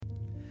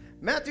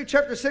Matthew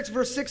chapter 6,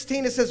 verse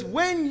 16, it says,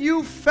 when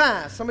you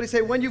fast. Somebody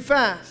say, when you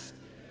fast.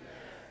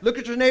 Look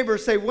at your neighbor,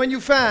 say, when you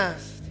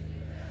fast.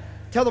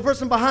 Tell the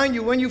person behind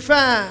you, when you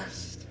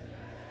fast.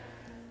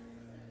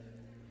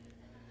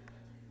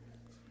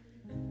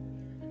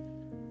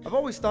 I've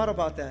always thought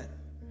about that.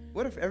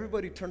 What if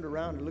everybody turned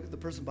around and looked at the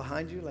person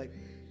behind you like,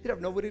 you'd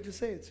have nobody to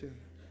say it to?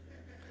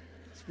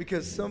 It's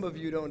because some of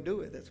you don't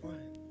do it, that's why.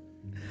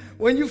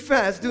 When you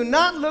fast, do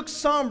not look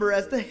somber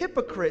as the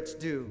hypocrites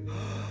do.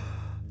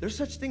 There's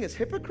such thing as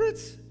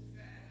hypocrites?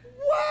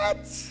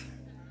 What?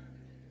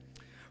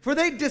 For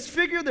they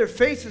disfigure their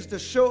faces to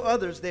show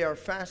others they are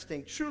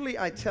fasting. Truly,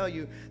 I tell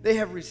you, they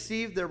have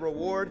received their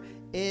reward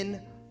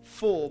in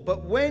full.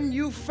 But when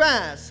you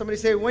fast, somebody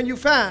say, when you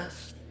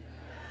fast,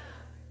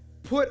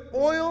 put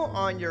oil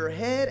on your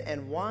head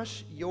and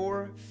wash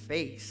your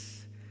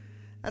face.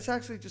 That's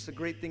actually just a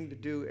great thing to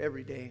do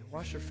every day.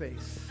 Wash your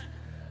face.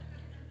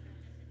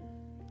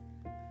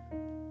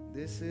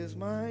 This is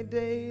my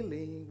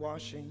daily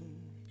washing,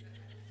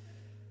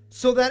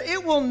 so that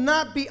it will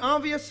not be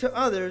obvious to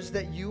others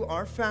that you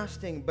are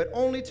fasting, but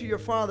only to your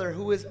Father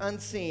who is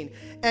unseen.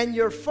 And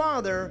your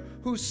Father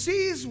who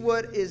sees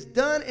what is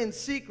done in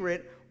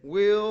secret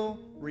will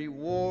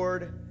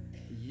reward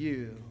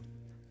you.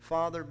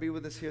 Father, be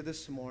with us here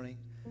this morning.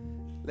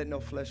 Let no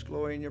flesh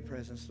glory in your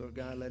presence, Lord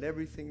God. Let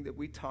everything that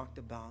we talked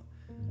about,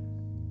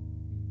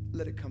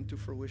 let it come to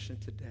fruition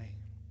today.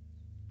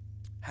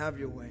 Have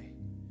your way.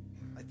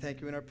 I thank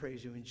you and I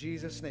praise you in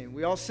Jesus' name.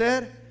 We all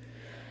said?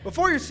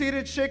 Before you're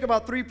seated, shake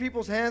about 3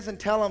 people's hands and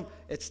tell them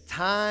it's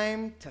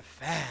time to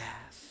fast.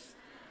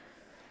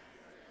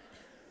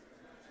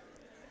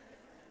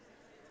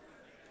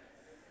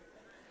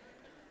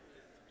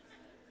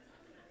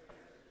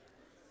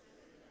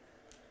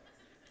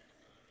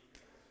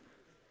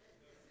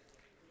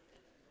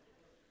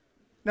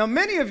 Now,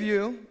 many of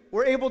you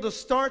were able to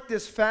start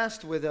this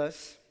fast with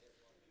us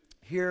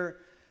here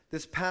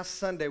this past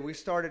Sunday. We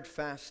started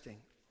fasting.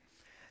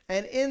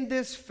 And in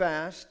this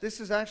fast, this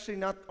is actually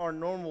not our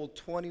normal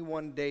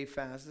 21-day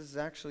fast. This is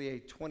actually a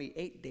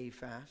 28-day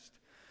fast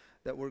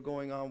that we're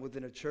going on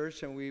within a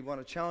church. And we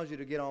want to challenge you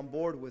to get on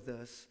board with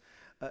us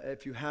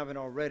if you haven't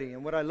already.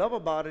 And what I love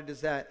about it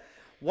is that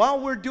while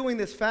we're doing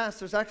this fast,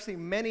 there's actually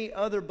many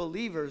other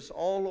believers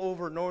all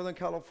over Northern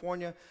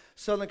California,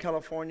 Southern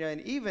California,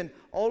 and even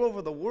all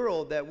over the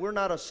world that we're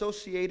not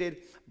associated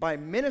by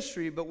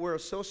ministry, but we're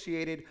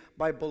associated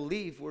by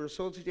belief. We're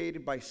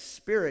associated by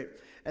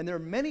spirit. And there are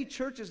many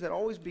churches that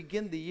always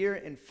begin the year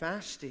in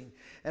fasting.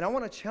 And I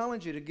want to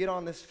challenge you to get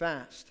on this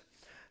fast.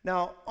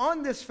 Now,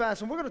 on this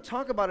fast, and we're going to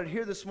talk about it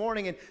here this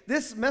morning, and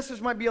this message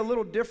might be a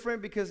little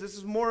different because this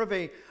is more of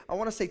a, I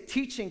want to say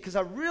teaching, because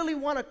I really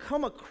want to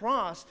come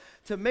across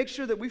to make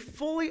sure that we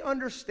fully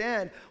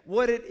understand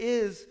what it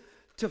is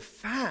to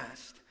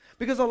fast.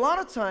 Because a lot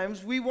of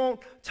times we won't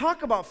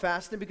talk about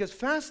fasting because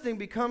fasting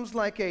becomes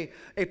like a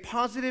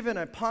positive and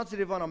a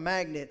positive on a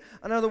magnet.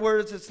 In other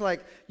words, it's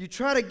like you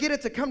try to get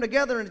it to come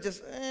together and it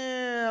just,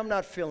 I'm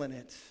not feeling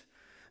it.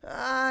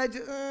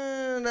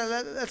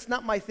 That's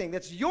not my thing.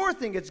 That's your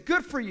thing. It's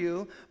good for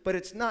you, but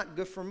it's not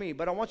good for me.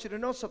 But I want you to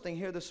know something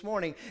here this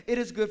morning. It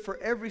is good for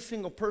every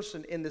single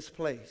person in this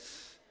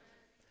place.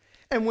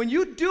 And when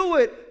you do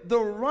it the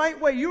right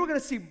way, you're going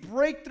to see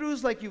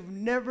breakthroughs like you've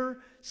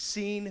never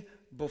seen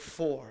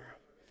before.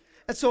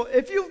 And so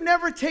if you've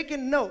never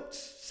taken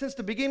notes since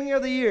the beginning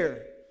of the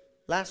year,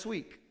 last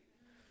week,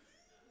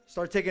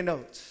 start taking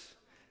notes.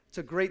 It's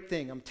a great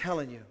thing, I'm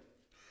telling you.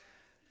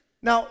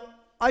 Now,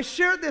 I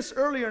shared this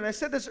earlier, and I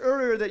said this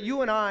earlier, that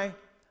you and I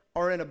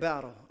are in a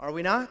battle. Are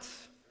we not?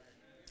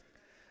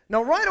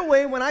 Now, right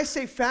away, when I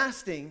say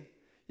fasting,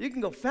 you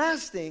can go,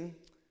 fasting?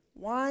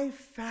 Why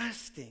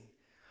fasting?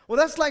 Well,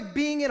 that's like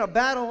being in a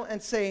battle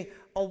and say,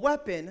 a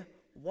weapon.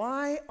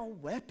 Why a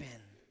weapon?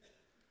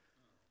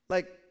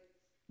 Like,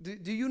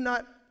 do you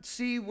not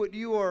see what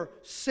you are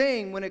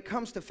saying when it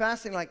comes to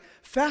fasting? Like,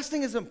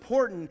 fasting is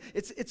important.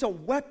 It's a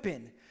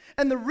weapon.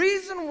 And the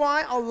reason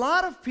why a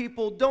lot of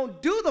people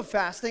don't do the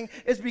fasting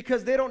is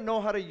because they don't know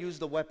how to use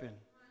the weapon.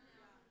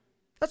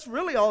 That's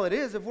really all it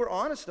is, if we're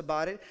honest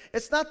about it.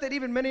 It's not that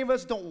even many of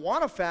us don't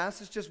want to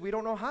fast. It's just we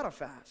don't know how to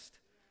fast.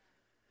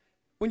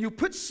 When you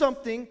put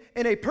something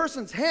in a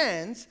person's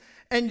hands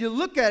and you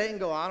look at it and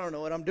go, I don't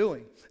know what I'm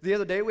doing. The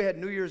other day we had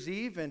New Year's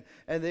Eve and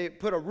they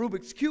put a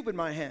Rubik's Cube in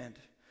my hand.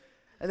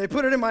 And they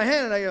put it in my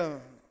hand, and I go,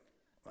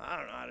 I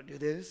don't know how to do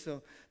this.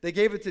 So they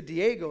gave it to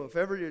Diego. If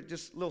ever,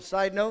 just a little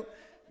side note,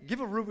 give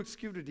a Rubik's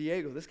Cube to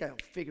Diego. This guy will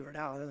figure it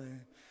out.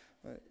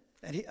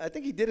 And I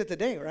think he did it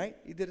today, right?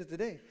 He did it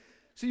today.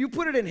 So you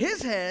put it in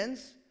his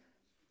hands,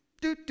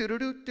 doot, doot,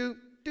 doot, doot,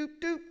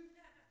 doot, doot,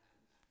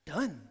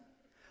 done.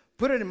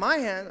 Put it in my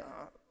hand.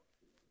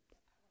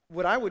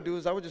 What I would do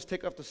is I would just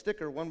take off the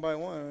sticker one by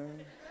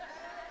one.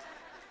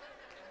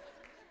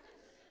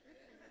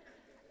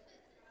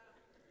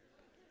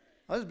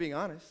 I was being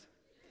honest.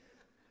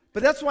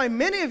 But that's why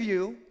many of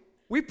you,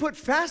 we put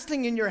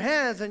fasting in your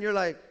hands and you're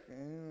like, I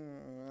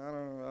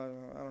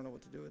don't know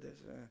what to do with this.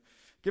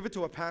 Give it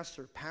to a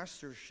pastor.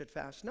 Pastors should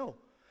fast. No,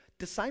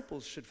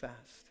 disciples should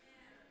fast.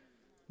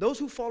 those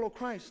who follow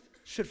Christ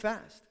should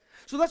fast.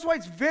 So that's why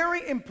it's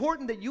very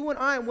important that you and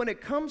I, when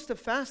it comes to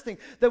fasting,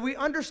 that we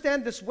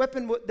understand this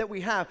weapon that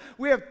we have.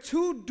 We have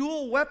two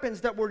dual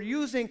weapons that we're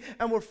using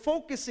and we're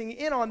focusing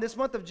in on this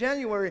month of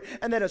January,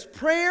 and that is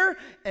prayer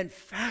and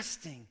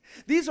fasting.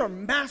 These are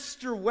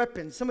master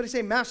weapons. Somebody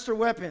say master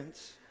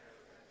weapons.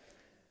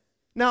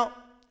 Now,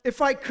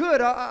 if I could,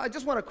 I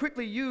just want to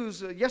quickly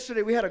use,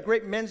 yesterday we had a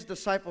great men's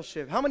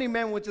discipleship. How many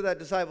men went to that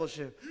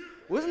discipleship?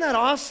 Wasn't that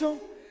awesome?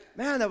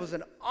 Man, that was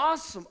an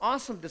awesome,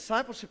 awesome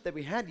discipleship that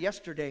we had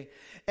yesterday.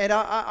 And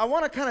I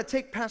want to kind of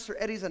take Pastor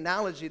Eddie's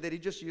analogy that he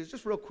just used,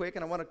 just real quick,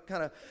 and I want to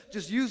kind of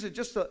just use it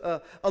just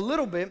a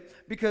little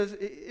bit, because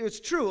it's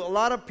true. A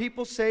lot of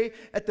people say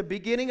at the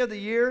beginning of the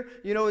year,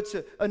 you know, it's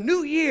a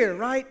new year,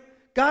 right?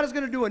 God is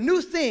going to do a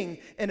new thing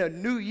in a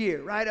new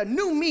year, right? A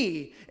new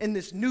me in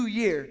this new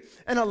year.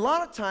 And a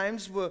lot of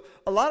times,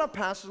 a lot of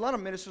pastors, a lot of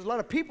ministers, a lot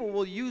of people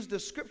will use the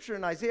scripture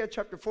in Isaiah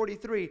chapter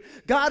 43.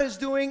 God is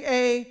doing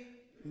a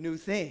new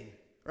thing,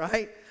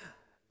 right?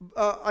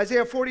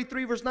 Isaiah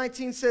 43 verse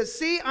 19 says,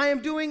 "See, I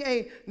am doing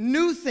a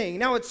new thing.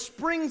 Now it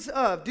springs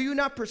up. Do you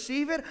not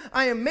perceive it?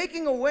 I am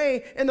making a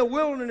way in the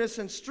wilderness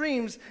and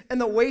streams in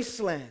the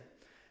wasteland."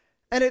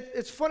 And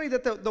it's funny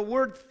that the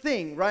word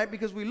thing, right?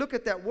 Because we look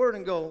at that word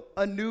and go,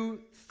 a new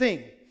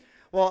thing.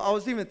 Well, I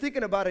was even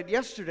thinking about it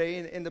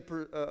yesterday in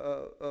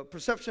the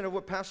perception of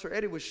what Pastor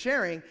Eddie was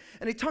sharing,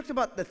 and he talked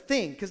about the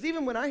thing. Because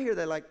even when I hear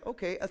that, like,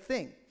 okay, a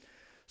thing.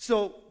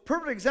 So,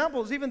 perfect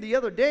example is even the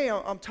other day,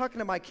 I'm talking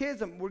to my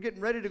kids, and we're getting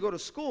ready to go to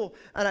school,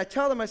 and I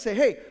tell them, I say,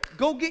 hey,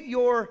 go get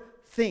your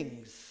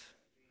things.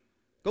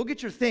 Go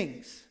get your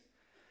things.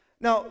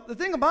 Now, the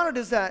thing about it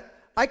is that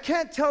I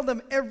can't tell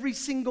them every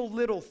single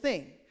little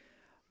thing.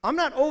 I'm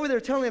not over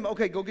there telling them,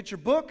 okay, go get your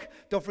book,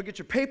 don't forget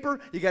your paper,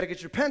 you got to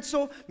get your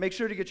pencil, make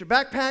sure to get your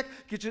backpack,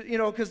 get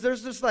your, because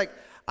there's just like,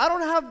 I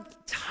don't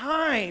have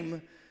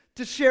time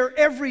to share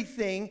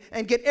everything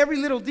and get every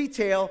little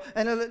detail,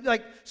 and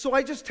so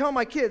I just tell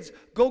my kids,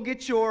 go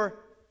get your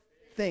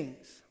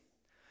things.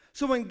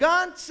 So when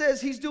God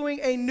says he's doing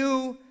a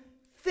new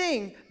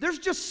thing, there's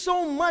just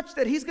so much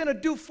that he's going to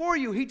do for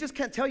you. He just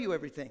can't tell you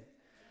everything.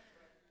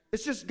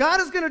 It's just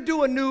God is going to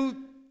do a new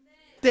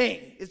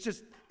thing.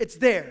 It's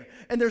there.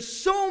 And there's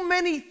so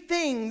many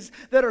things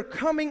that are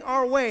coming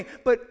our way,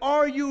 but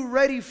are you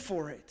ready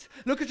for it?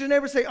 Look at your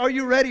neighbor and say, are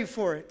you ready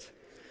for it?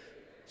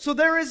 So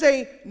there is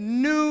a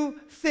new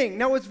thing.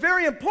 Now, what's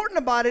very important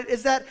about it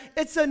is that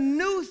it's a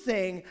new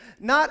thing,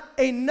 not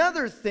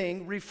another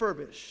thing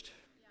refurbished.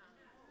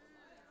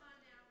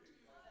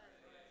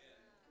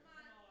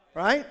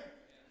 Right?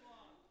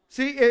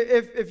 See,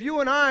 if you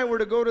and I were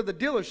to go to the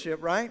dealership,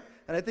 right?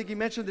 And I think he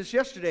mentioned this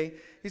yesterday.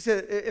 He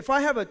said, if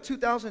I have a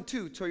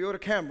 2002 Toyota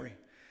Camry,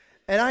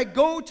 and I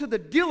go to the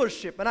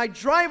dealership, and I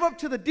drive up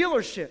to the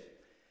dealership,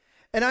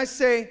 and I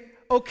say,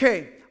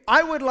 okay,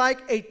 I would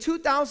like a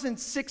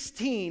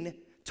 2016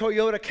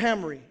 Toyota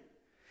Camry.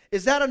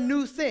 Is that a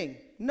new thing?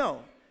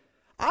 No.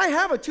 I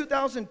have a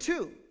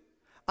 2002.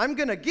 I'm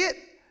going to get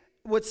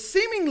what's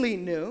seemingly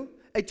new,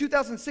 a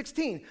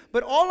 2016,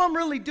 but all I'm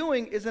really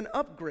doing is an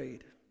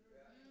upgrade.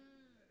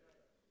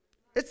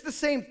 It's the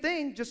same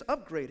thing, just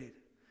upgraded.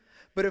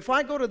 But if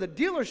I go to the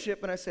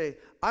dealership and I say,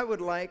 I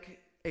would like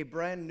a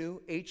brand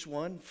new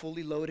H1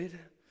 fully loaded.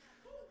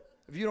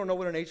 If you don't know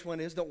what an H1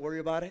 is, don't worry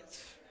about it.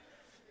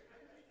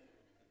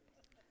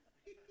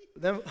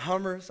 Them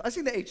Hummers. I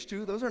see the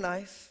H2. Those are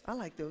nice. I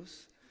like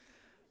those.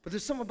 But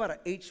there's something about an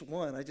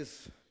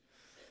H1.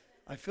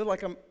 I feel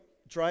like I'm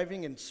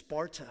driving in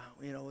Sparta,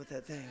 with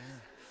that thing.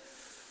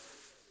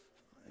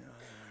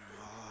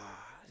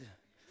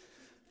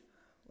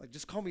 Like,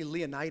 just call me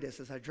Leonidas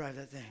as I drive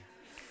that thing.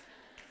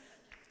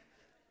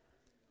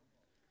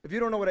 If you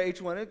don't know what an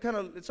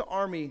H1 it's an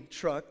army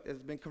truck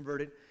that's been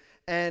converted.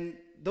 And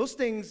those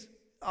things,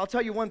 I'll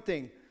tell you one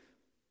thing.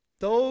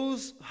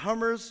 Those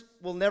Hummers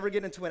will never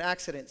get into an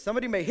accident.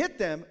 Somebody may hit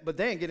them, but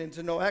they ain't get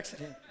into no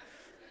accident.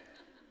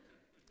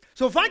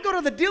 So if I go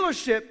to the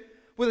dealership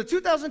with a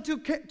 2002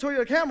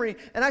 Toyota Camry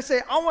and I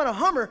say, I want a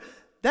Hummer,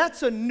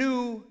 that's a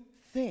new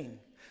thing.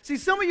 See,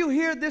 some of you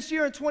here this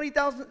year in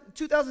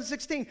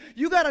 2016,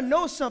 you got to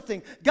know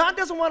something. God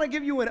doesn't want to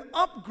give you an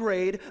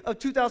upgrade of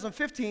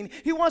 2015.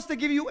 He wants to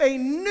give you a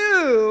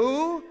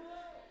new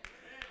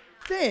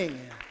thing.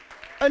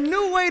 A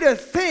new way to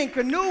think,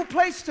 a new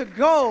place to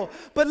go.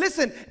 But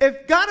listen,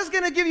 if God is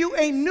going to give you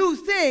a new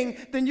thing,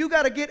 then you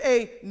got to get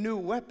a new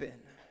weapon.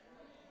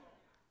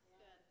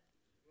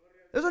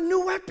 There's a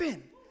new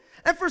weapon.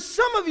 And for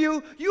some of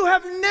you, you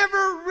have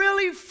never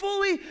really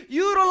fully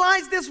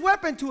utilized this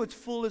weapon to its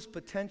fullest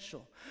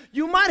potential.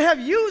 You might have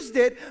used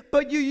it,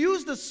 but you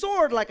used the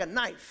sword like a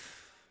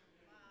knife.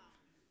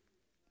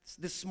 It's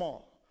this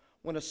small.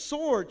 When a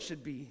sword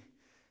should be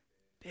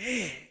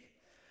big.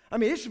 I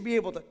mean, it should be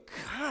able to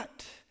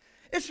cut.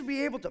 It should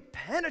be able to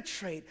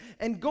penetrate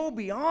and go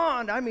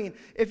beyond. I mean,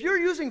 if you're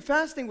using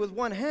fasting with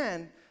one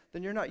hand,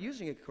 then you're not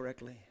using it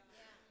correctly.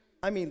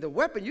 I mean, the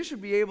weapon, you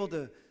should be able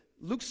to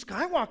Luke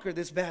Skywalker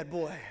this bad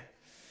boy.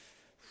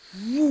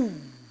 Woo,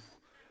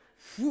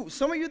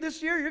 Some of you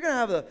this year, you're going to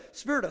have the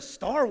spirit of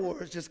Star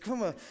Wars just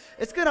come.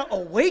 It's going to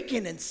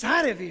awaken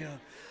inside of you.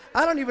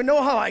 I don't even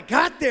know how I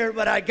got there,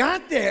 but I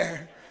got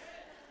there.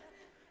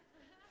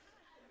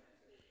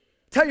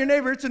 Tell your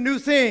neighbor it's a new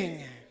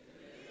thing.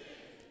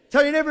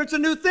 Tell your neighbor it's a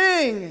new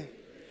thing.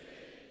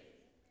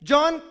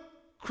 John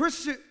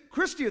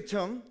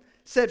Chrysostom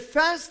said,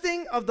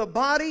 fasting of the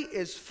body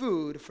is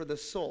food for the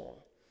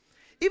soul.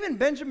 Even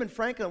Benjamin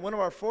Franklin, one of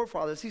our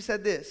forefathers, he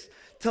said this,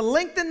 to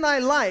lengthen thy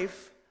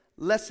life,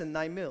 lessen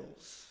thy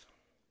meals.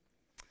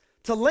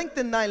 To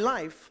lengthen thy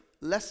life,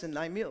 lessen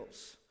thy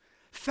meals.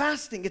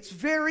 Fasting, it's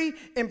very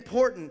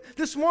important.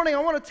 This morning, I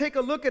want to take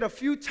a look at a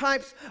few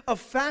types of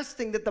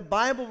fasting that the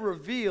Bible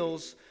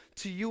reveals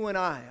to you and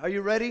I. Are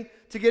you ready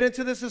to get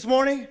into this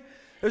morning?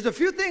 There's a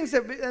few things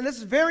that, and this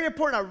is very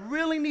important. I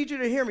really need you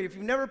to hear me. If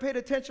you've never paid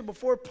attention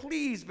before,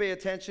 please pay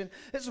attention.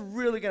 This is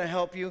really going to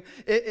help you.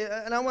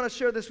 And I want to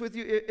share this with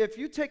you. If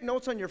you take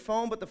notes on your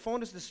phone, but the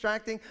phone is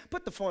distracting,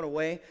 put the phone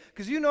away.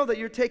 Because you know that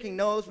you're taking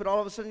notes, but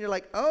all of a sudden you're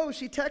like, oh,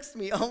 she texted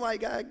me. Oh, my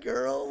God,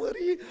 girl, what are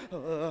you?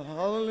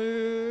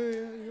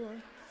 Hallelujah.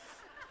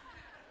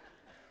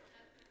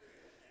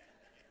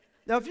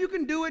 Now, if you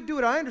can do it, do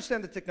it. I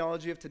understand the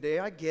technology of today.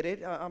 I get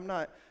it. I'm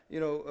not,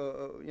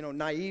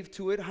 naive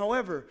to it.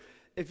 However,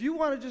 if you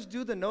want to just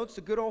do the notes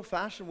the good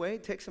old-fashioned way,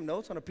 take some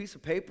notes on a piece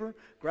of paper,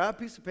 grab a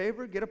piece of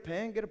paper, get a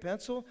pen, get a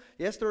pencil.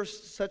 Yes, there are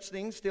such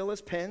things still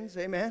as pens,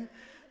 amen.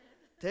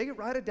 Take it,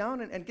 write it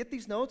down, and get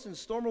these notes and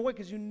store them away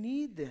because you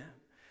need them.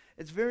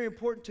 It's very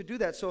important to do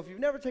that. So if you've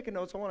never taken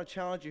notes, I want to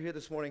challenge you here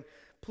this morning.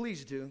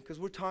 Please do, because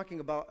we're talking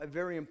about a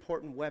very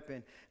important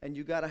weapon, and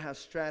you got to have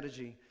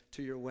strategy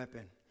to your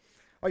weapon.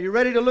 Are you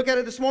ready to look at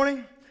it this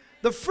morning?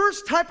 The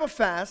first type of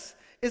fast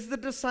is the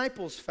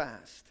disciples'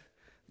 fast.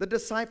 The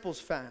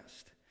disciples'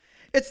 fast.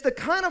 It's the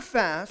kind of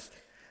fast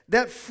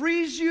that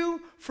frees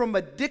you from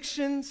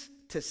addictions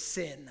to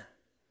sin.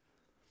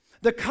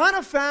 The kind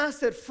of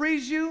fast that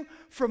frees you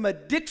from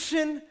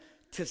addiction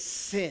to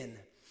sin.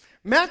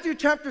 Matthew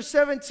chapter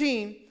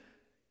 17,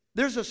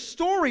 there's a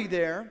story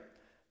there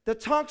that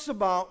talks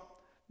about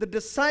the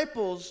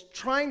disciples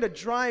trying to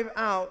drive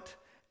out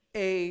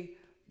a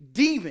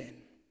demon.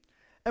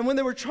 And when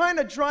they were trying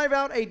to drive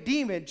out a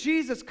demon,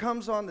 Jesus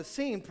comes on the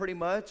scene pretty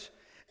much,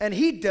 and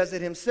he does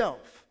it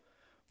himself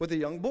with a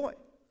young boy.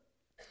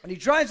 And he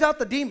drives out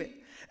the demon.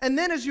 And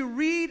then as you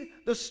read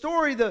the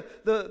story,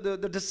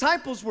 the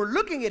disciples were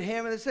looking at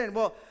him and they're saying,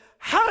 well,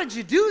 how did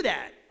you do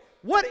that?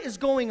 What is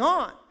going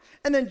on?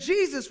 And then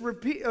Jesus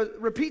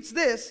repeats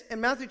this in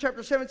Matthew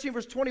chapter 17,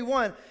 verse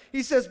 21.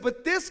 He says,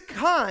 but this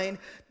kind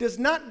does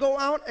not go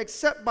out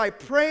except by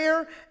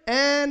prayer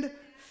and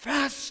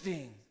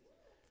fasting.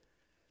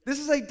 This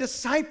is a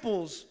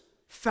disciples'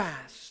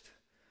 fast.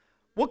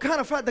 What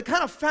kind of fast? The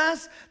kind of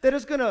fast that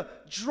is going to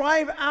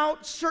drive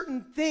out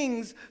certain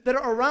things that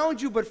are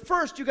around you, but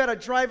first you got to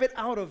drive it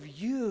out of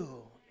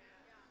you.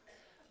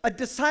 A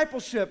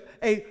discipleship,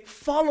 a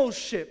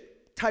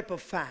fellowship type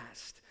of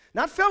fast.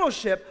 Not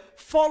fellowship,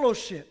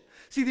 fellowship.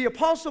 See, the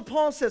Apostle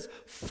Paul says,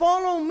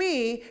 follow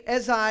me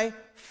as I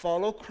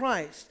follow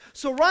Christ.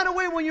 So right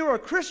away when you're a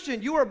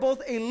Christian, you are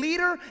both a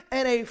leader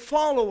and a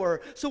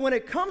follower. So when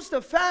it comes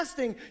to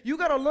fasting, you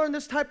got to learn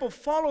this type of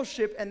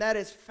fellowship, and that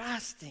is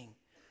fasting.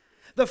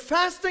 The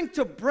fasting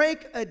to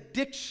break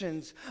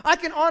addictions. I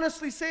can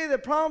honestly say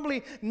that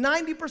probably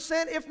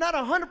 90%, if not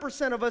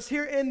 100% of us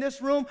here in this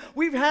room,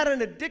 we've had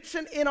an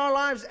addiction in our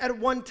lives at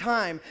one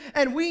time.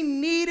 And we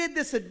needed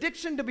this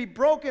addiction to be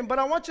broken. But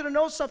I want you to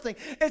know something.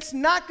 It's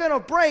not going to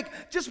break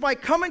just by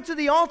coming to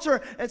the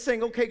altar and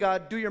saying, okay,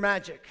 God, do your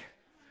magic.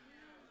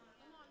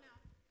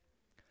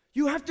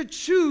 You have to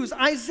choose.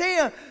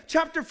 Isaiah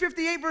chapter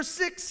 58 verse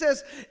 6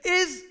 says,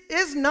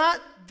 is not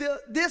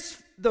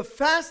this the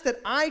fast that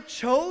I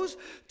chose,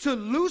 to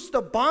loose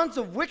the bonds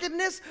of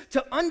wickedness,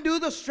 to undo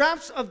the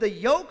straps of the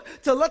yoke,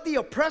 to let the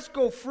oppressed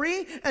go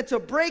free, and to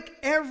break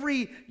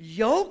every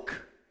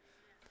yoke?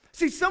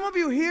 See, some of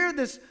you here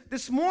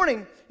this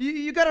morning,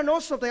 you got to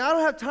know something. I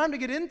don't have time to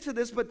get into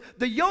this, but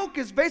the yoke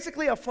is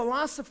basically a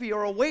philosophy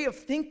or a way of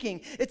thinking.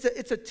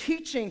 It's a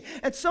teaching.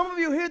 And some of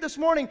you here this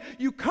morning,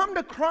 you come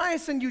to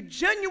Christ and you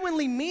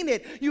genuinely mean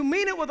it. You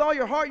mean it with all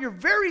your heart. You're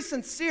very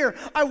sincere.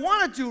 I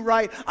want to do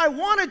right. I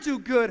want to do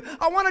good.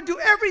 I want to do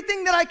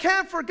everything that I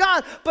can for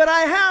God, but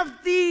I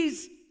have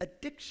these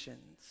addictions.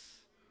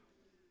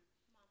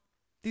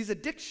 These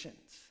addictions.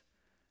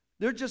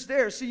 They're just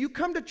there. See, you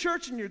come to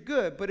church and you're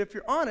good, but if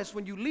you're honest,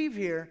 when you leave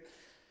here,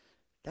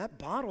 that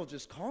bottle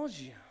just calls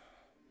you.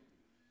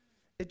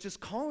 It just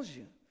calls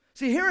you.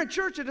 See, here in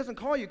church, it doesn't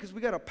call you because we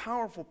got a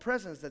powerful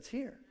presence that's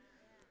here.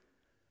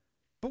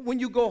 But when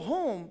you go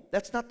home,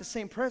 that's not the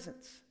same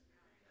presence.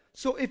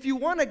 So if you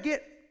want to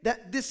get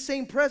this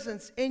same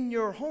presence in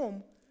your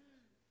home,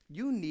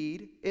 you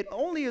need, it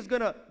only is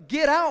going to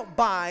get out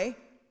by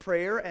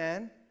prayer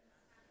and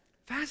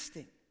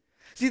fasting.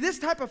 See, this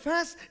type of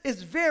fast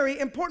is very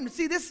important.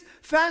 See, this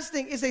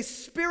fasting is a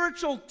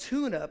spiritual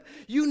tune-up.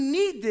 You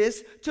need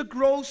this to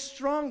grow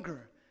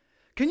stronger.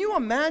 Can you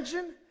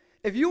imagine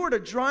if you were to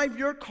drive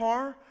your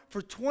car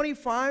for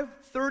 25,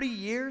 30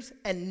 years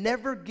and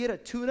never get a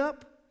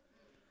tune-up?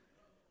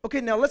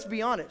 Okay, now let's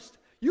be honest.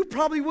 You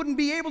probably wouldn't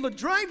be able to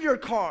drive your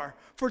car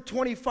for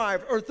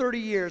 25 or 30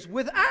 years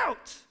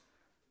without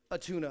a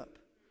tune-up.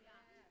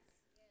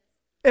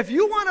 If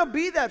you want to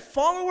be that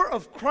follower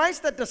of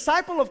Christ, that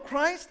disciple of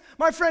Christ,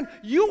 my friend,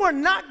 you are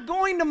not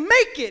going to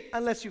make it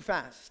unless you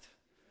fast.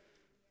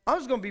 I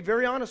was going to be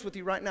very honest with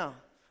you right now.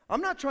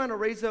 I'm not trying to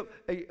raise up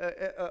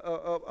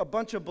a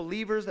bunch of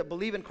believers that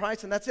believe in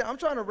Christ and that's it. I'm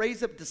trying to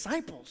raise up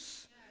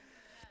disciples.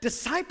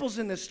 Disciples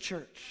in this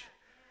church.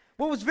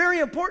 What was very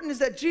important is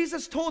that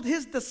Jesus told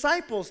his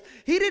disciples.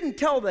 He didn't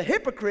tell the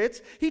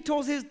hypocrites. He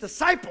told his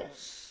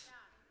disciples.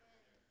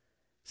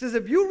 He says,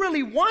 if you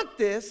really want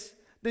this,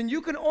 then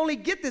you can only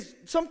get this.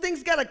 Some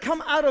things got to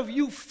come out of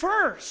you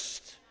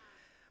first.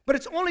 But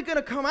it's only going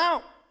to come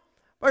out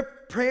by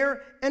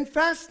prayer and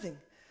fasting.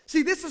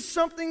 See, this is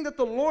something that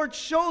the Lord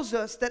shows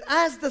us that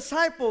as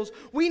disciples,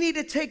 we need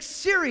to take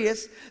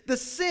serious the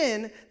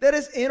sin that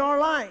is in our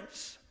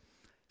lives.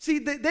 See,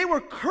 they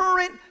were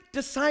current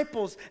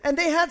disciples, and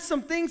they had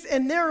some things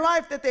in their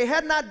life that they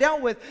had not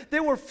dealt with. They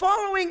were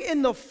following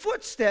in the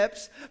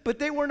footsteps, but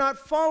they were not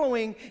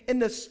following in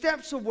the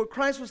steps of what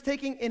Christ was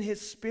taking in his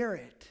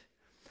spirit.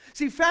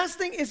 See,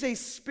 fasting is a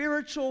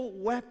spiritual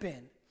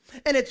weapon.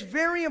 And it's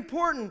very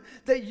important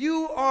that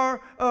you are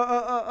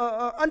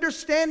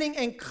understanding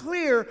and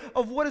clear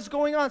of what is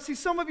going on. See,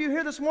 some of you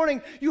here this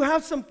morning, you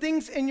have some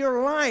things in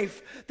your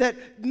life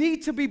that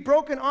need to be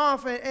broken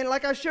off. And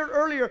like I shared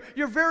earlier,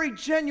 you're very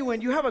genuine.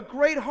 You have a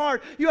great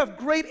heart. You have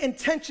great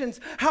intentions.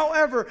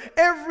 However,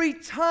 every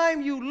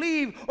time you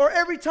leave or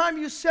every time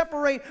you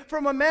separate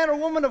from a man or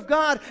woman of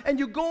God and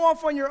you go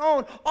off on your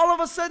own, all of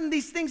a sudden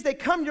these things, they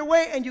come your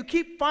way and you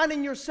keep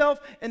finding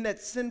yourself in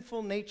that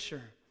sinful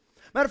nature.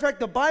 Matter of fact,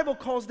 the Bible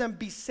calls them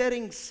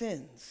besetting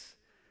sins.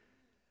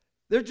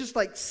 They're just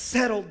like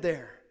settled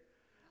there.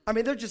 I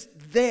mean, they're just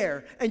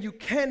there, and you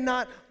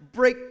cannot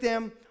break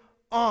them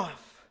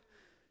off.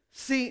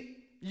 See,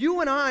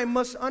 you and I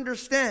must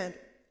understand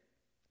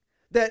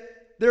that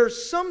there are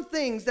some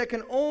things that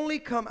can only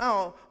come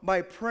out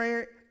by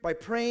prayer, by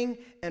praying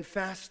and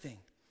fasting.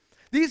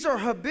 These are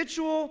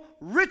habitual,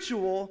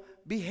 ritual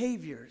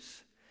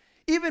behaviors.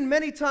 Even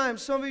many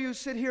times, some of you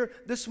sit here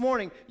this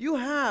morning, you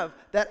have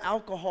that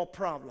alcohol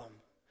problem.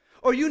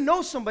 Or you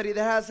know somebody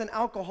that has an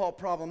alcohol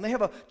problem. They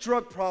have a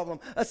drug problem,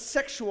 a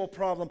sexual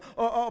problem,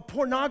 or a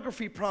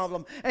pornography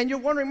problem. And you're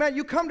wondering, man,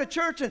 you come to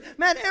church and,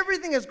 man,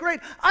 everything is great.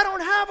 I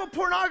don't have a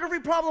pornography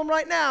problem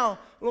right now.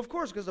 Well, of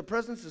course, because the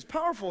presence is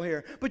powerful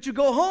here. But you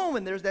go home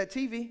and there's that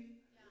TV.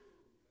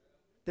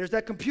 There's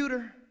that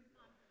computer.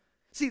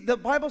 See, the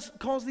Bible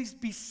calls these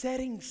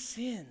besetting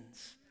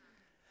sins.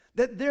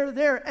 That they're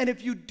there, and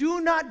if you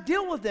do not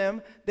deal with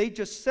them, they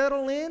just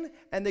settle in,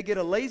 and they get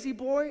a lazy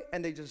boy,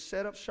 and they just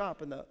set up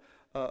shop in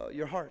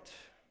your heart.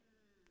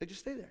 They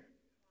just stay there.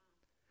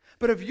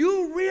 But if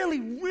you really,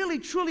 really,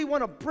 truly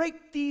want to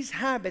break these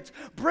habits,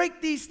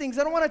 break these things,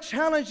 I don't want to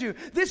challenge you.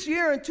 This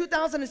year in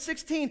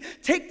 2016,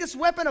 take this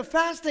weapon of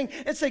fasting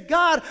and say,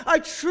 God,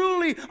 I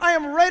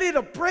am ready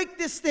to break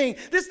this thing.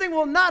 This thing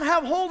will not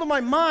have hold of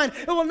my mind.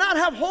 It will not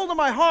have hold of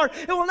my heart.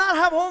 It will not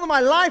have hold of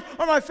my life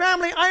or my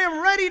family. I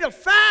am ready to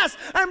fast.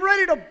 I'm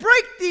ready to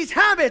break these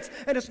habits,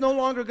 and it's no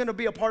longer going to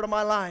be a part of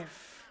my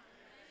life.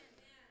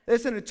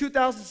 Listen, in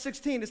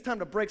 2016, it's time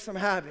to break some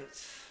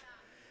habits.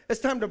 It's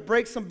time to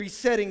break some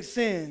besetting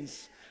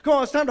sins. Come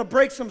on, it's time to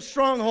break some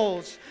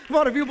strongholds. Come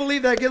on, if you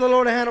believe that, give the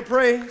Lord a hand of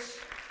praise.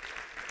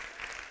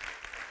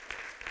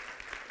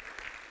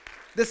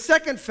 The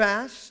second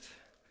fast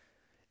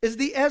is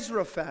the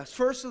Ezra fast.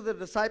 First is the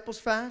disciples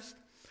fast.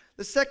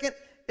 The second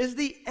is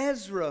the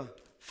Ezra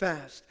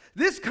fast.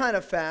 This kind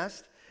of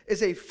fast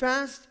is a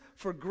fast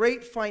for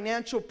great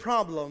financial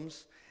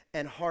problems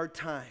and hard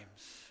times.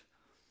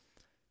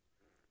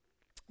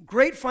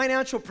 Great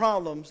financial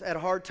problems at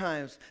hard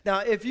times. Now,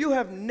 if you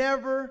have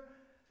never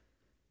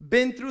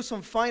been through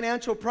some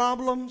financial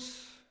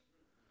problems,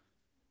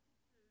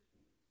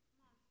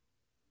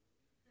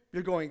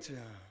 you're going to.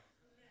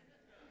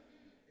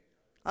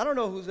 I don't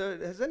know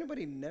has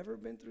anybody never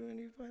been through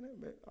any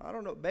financial? I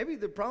don't know. Maybe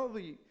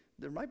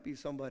there might be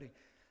somebody.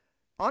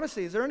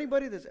 Honestly, is there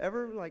anybody that's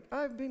ever like,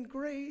 I've been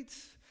great.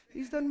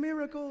 He's done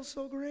miracles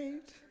so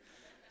great.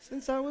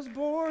 Since I was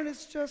born,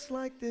 it's just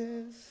like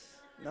this.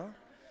 No?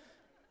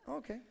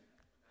 Okay.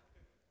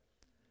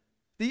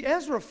 The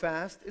Ezra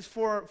fast is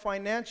for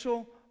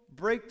financial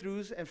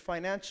breakthroughs and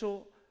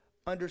financial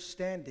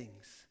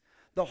understandings.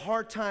 The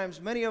hard times,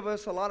 many of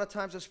us, a lot of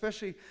times,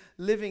 especially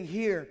living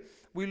here,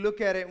 we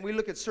look at it and we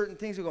look at certain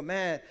things and go,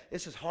 man,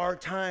 this is hard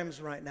times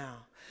right now.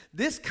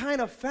 This kind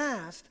of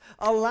fast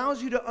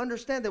allows you to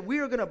understand that we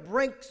are going to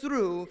break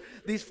through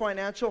these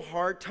financial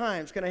hard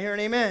times. Can I hear an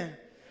amen?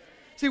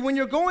 See, when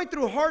you're going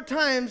through hard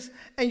times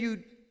and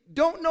you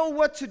don't know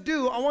what to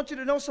do, I want you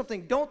to know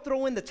something. Don't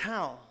throw in the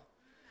towel.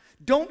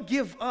 Don't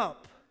give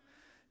up.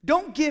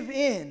 Don't give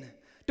in.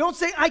 Don't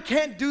say, I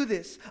can't do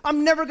this.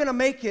 I'm never going to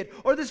make it.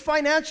 Or this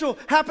financial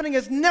happening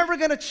is never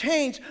going to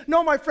change.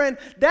 No, my friend,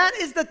 that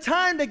is the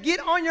time to get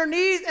on your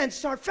knees and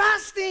start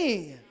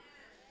fasting.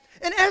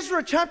 In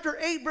Ezra chapter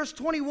 8, verse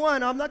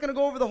 21, I'm not going to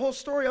go over the whole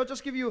story. I'll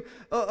just give you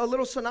a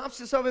little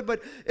synopsis of it.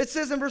 But it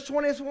says in verse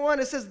 21,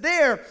 it says,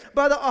 there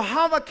by the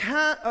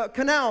Ahava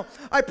canal,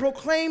 I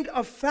proclaimed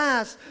a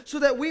fast so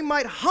that we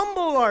might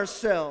humble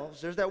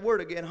ourselves. There's that word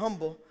again,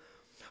 humble.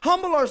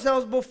 Humble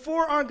ourselves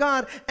before our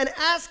God and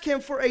ask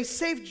Him for a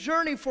safe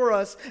journey for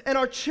us and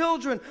our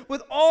children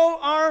with all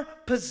our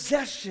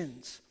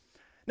possessions.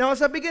 Now,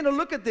 as I begin to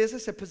look at this, I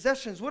said,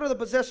 possessions. What are the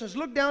possessions?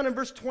 Look down in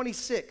verse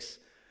 26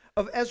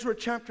 of Ezra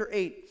chapter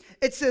 8.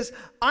 It says,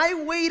 I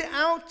weighed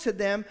out to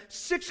them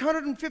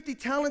 650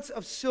 talents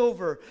of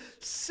silver,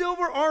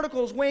 silver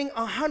articles weighing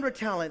 100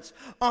 talents,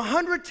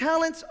 100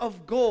 talents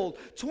of gold,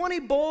 20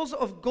 bowls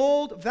of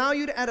gold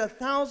valued at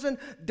 1,000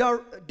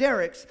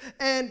 derricks,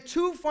 and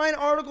 2 fine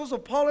articles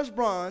of polished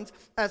bronze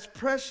as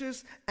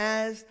precious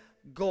as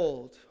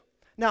gold.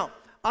 Now,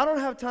 I don't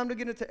have time to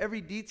get into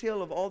every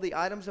detail of all the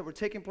items that were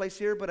taking place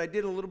here, but I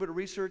did a little bit of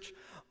research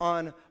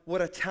on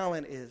what a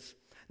talent is.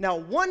 Now,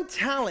 1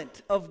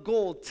 talent of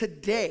gold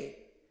today,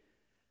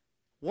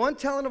 1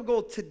 talent of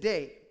gold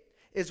today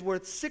is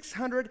worth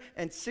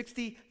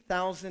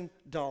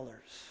 $660,000.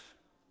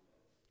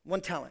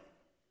 1 talent.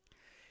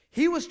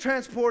 He was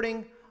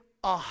transporting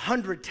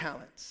 100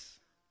 talents.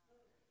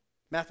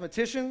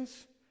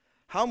 Mathematicians,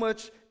 how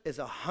much is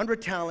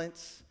 100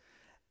 talents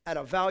at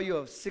a value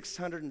of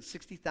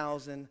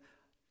 $660,000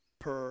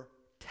 per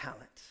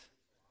talent?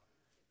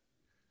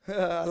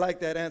 I like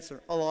that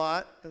answer. A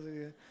lot.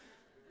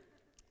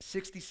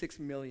 66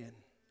 million.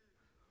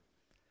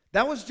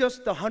 That was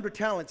just the 100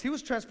 talents. He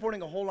was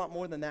transporting a whole lot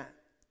more than that.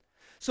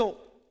 So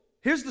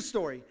here's the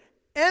story.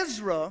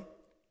 Ezra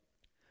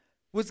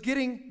was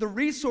getting the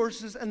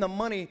resources and the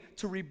money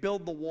to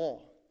rebuild the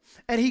wall.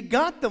 And he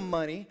got the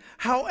money.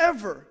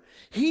 However,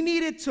 he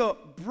needed to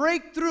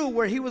break through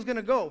where he was going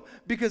to go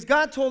because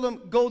God told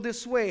him, go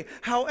this way.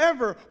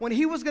 However, when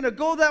he was going to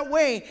go that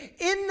way,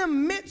 in the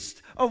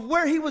midst of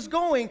where he was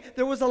going,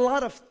 there was a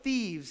lot of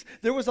thieves.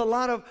 There was a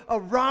lot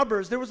of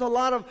robbers. There was a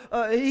lot of,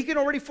 he could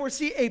already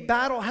foresee a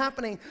battle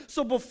happening.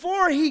 So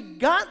before he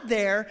got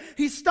there,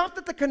 he stopped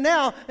at the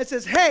canal and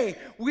says, hey,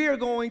 we are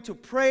going to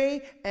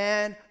pray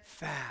and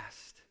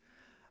fast.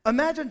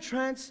 Imagine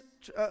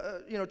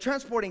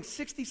transporting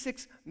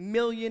 $66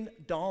 million.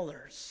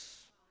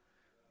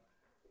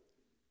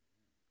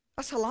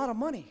 That's a lot of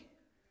money.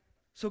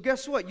 So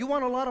guess what? You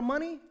want a lot of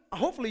money?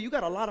 Hopefully you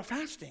got a lot of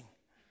fasting.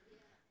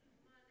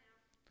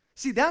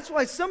 See, that's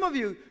why some of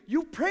you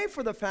pray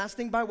for the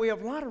fasting by way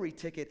of lottery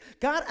ticket.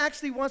 God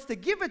actually wants to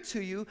give it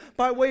to you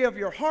by way of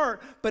your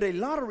heart, but a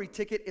lottery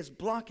ticket is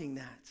blocking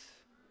that.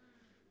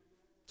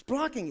 It's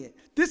blocking it.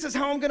 This is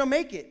how I'm going to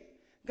make it.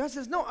 God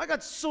says, no, I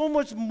got so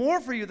much more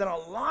for you than a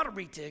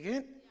lottery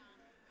ticket.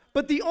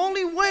 But the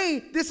only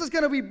way this is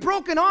going to be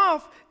broken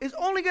off is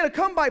only going to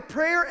come by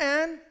prayer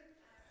and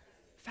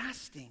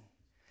fasting.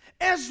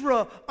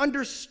 Ezra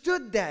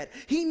understood that.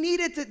 He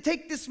needed to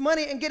take this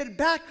money and get it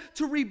back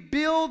to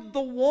rebuild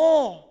the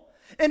wall.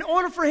 In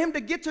order for him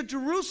to get to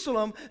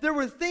Jerusalem, there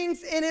were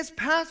things in his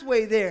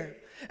pathway there.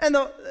 And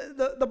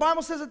the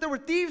Bible says that there were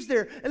thieves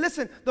there. And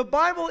listen, the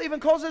Bible even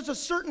calls there's a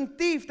certain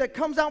thief that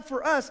comes out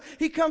for us.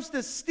 He comes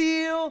to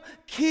steal,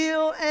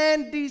 kill,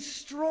 and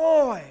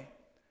destroy.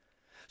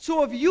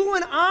 So if you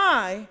and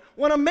I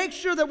want to make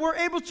sure that we're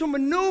able to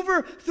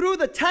maneuver through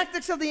the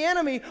tactics of the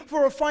enemy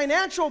for a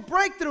financial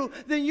breakthrough,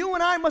 then you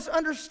and I must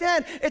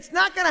understand it's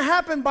not going to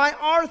happen by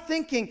our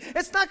thinking.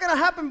 It's not going to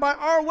happen by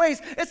our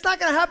ways. It's not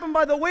going to happen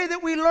by the way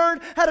that we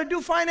learned how to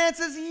do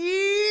finances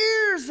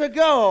years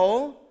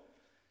ago.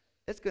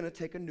 It's going to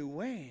take a new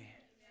way.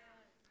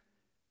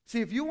 See,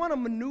 if you want to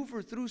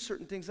maneuver through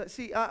certain things,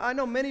 see, I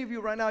know many of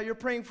you right now, you're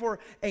praying for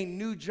a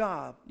new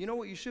job. You know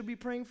what you should be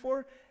praying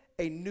for?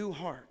 A new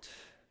heart.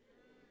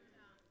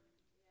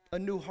 A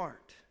new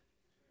heart.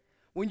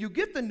 When you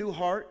get the new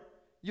heart,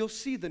 you'll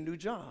see the new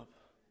job.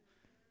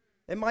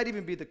 It might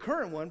even be the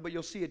current one, but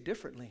you'll see it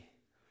differently.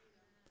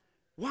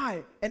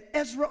 Why? And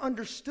Ezra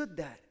understood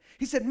that.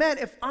 He said, man,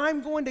 if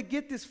I'm going to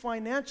get this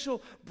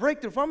financial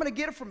breakthrough, if I'm going to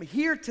get it from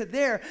here to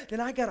there, then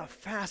I got to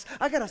fast.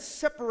 I got to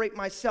separate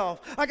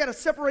myself. I got to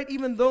separate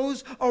even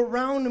those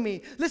around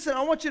me. Listen,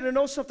 I want you to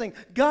know something.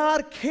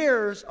 God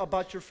cares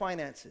about your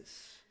finances.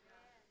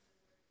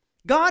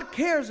 God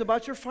cares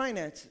about your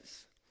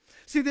finances.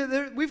 See,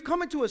 we've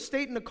come into a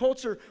state in the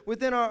culture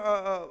within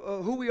our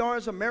who we are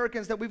as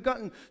Americans that we've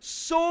gotten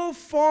so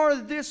far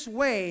this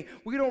way,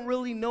 we don't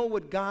really know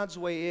what God's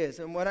way is.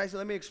 And when I say,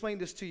 let me explain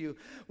this to you.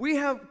 We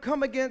have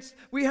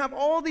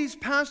all these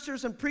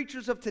pastors and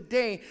preachers of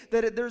today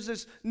that there's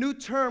this new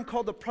term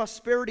called the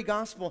prosperity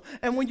gospel.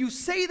 And when you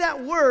say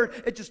that word,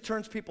 it just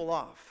turns people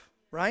off,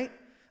 right?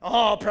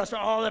 Oh,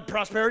 the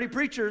prosperity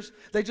preachers,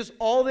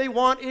 all they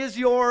want is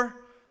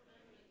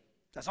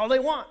that's all they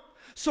want.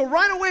 So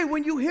right away,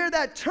 when you hear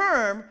that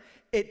term,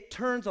 it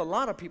turns a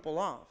lot of people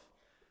off.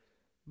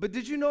 But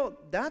did you know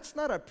that's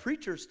not a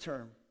preacher's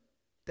term?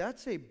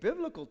 that's a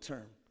biblical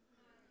term,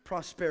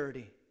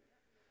 prosperity.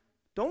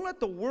 Don't let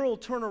the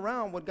world turn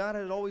around what God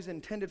had always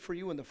intended for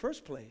you in the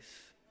first place.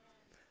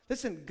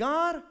 Listen,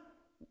 God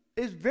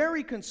is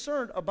very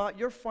concerned about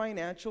your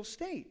financial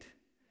state.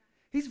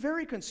 He's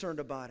very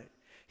concerned about it.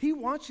 He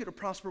wants you to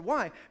prosper.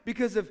 Why?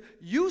 Because if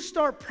you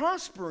start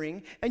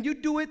prospering and you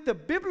do it the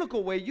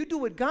biblical way, you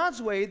do it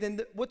God's way,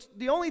 then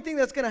the only thing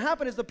that's going to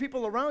happen is the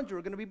people around you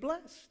are going to be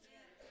blessed.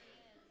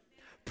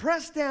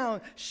 Pressed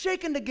down,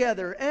 shaken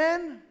together,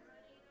 and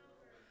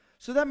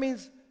so that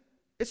means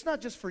it's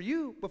not just for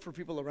you, but for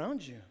people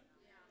around you.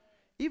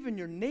 Even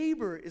your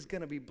neighbor is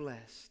going to be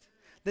blessed.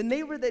 The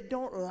neighbor that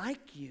don't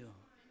like you.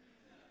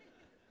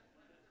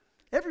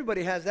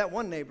 Everybody has that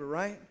one neighbor,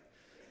 right?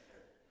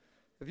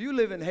 If you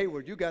live in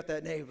Hayward, you got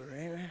that neighbor,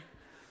 amen?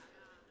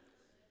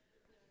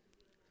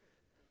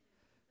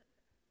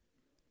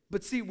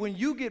 But see, when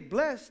you get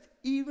blessed,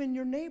 even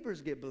your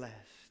neighbors get blessed.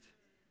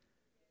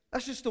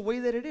 That's just the way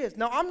that it is.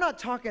 Now, I'm not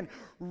talking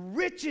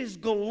riches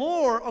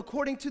galore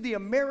according to the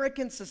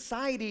American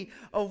society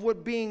of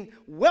what being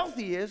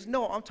wealthy is.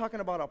 No, I'm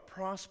talking about a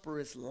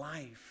prosperous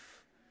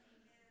life.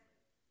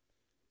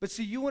 But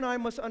see, you and I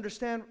must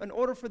understand, in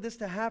order for this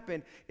to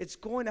happen, it's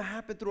going to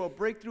happen through a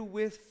breakthrough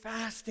with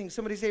fasting.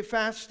 Somebody say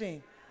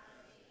fasting.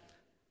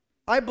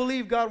 I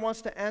believe God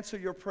wants to answer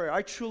your prayer.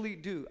 I truly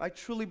do. I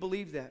truly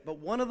believe that. But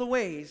one of the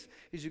ways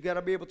is you got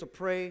to be able to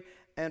pray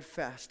and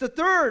fast. The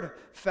third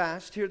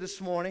fast here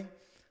this morning,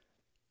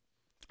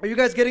 are you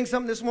guys getting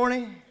something this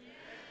morning?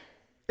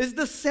 Yeah. Is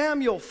the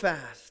Samuel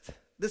fast.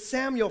 The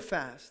Samuel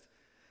fast.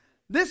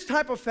 This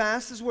type of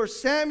fast is where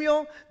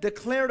Samuel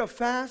declared a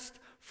fast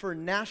for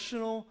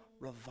national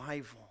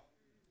revival.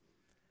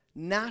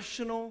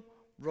 National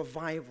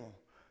revival.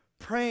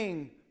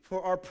 Praying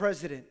for our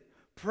president.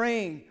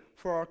 Praying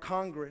for our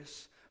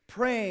Congress.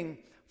 Praying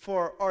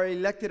for our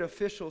elected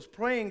officials.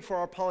 Praying for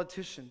our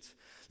politicians.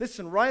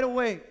 Listen, right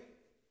away,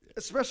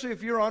 especially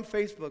if you're on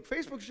Facebook.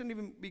 Facebook shouldn't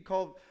even be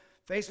called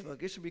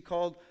Facebook. It should be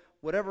called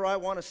whatever I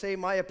want to say,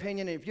 my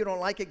opinion. And if you don't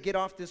like it, get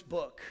off this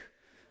book.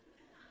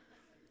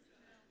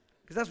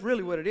 Because that's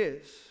really what it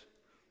is.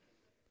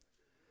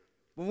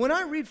 But when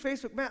I read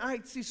Facebook, man,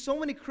 I see so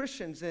many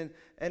Christians, and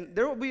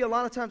there will be a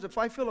lot of times if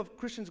I feel a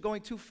Christian's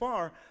going too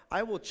far,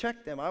 I will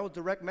check them. I will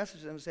direct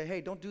message them and say,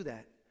 hey, don't do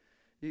that.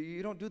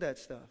 You don't do that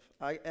stuff.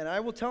 And I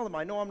will tell them,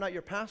 I know I'm not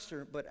your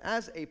pastor, but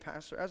as a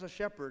pastor, as a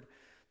shepherd,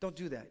 don't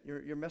do that.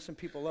 You're messing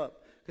people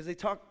up. Because they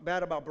talk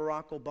bad about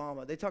Barack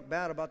Obama. They talk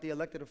bad about the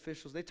elected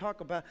officials. They talk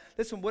about,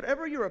 listen,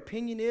 whatever your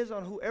opinion is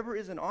on whoever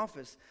is in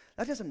office,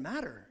 that doesn't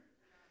matter.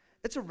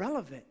 It's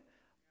irrelevant.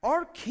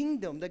 Our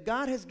kingdom that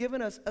God has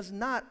given us is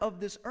not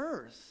of this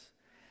earth.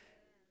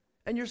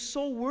 And you're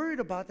so worried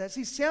about that.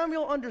 See,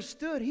 Samuel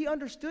understood. He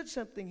understood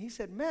something. He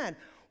said, man,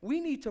 we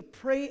need to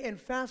pray and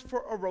fast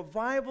for a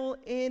revival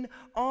in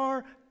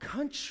our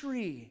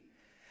country.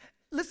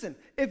 Listen,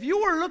 if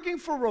you were looking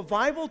for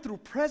revival through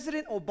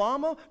President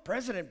Obama,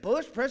 President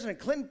Bush, President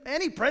Clinton,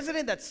 any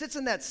president that sits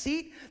in that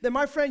seat, then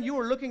my friend, you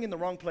are looking in the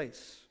wrong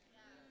place.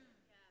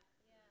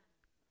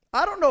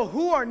 I don't know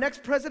who our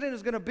next president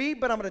is going to be,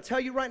 but I'm going to tell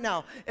you right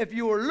now, if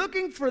you are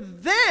looking for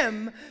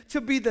them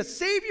to be the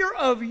savior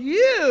of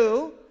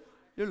you,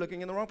 you're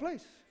looking in the wrong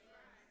place.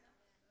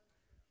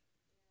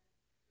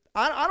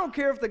 I don't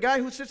care if the guy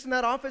who sits in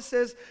that office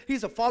says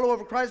he's a follower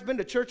of Christ, been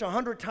to church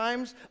 100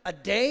 times a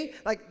day.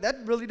 Like, that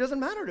really doesn't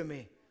matter to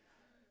me.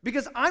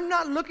 Because I'm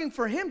not looking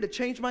for him to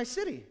change my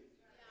city.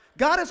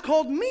 God has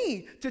called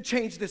me to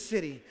change the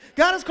city.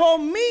 God has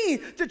called me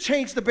to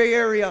change the Bay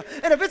Area.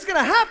 And if it's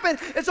going to happen,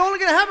 it's only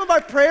going to happen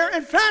by prayer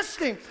and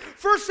fasting.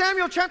 1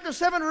 Samuel chapter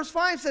 7 verse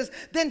 5 says,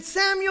 then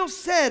Samuel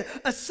said,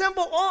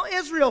 assemble all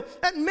Israel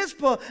at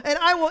Mizpah, and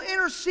I will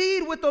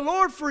intercede with the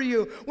Lord for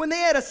you. When they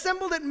had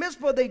assembled at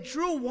Mizpah, they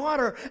drew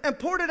water and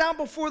poured it out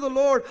before the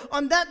Lord.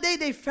 On that day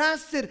they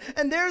fasted,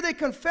 and there they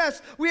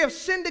confessed, we have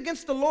sinned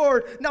against the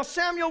Lord. Now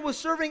Samuel was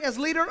serving as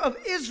leader of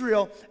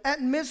Israel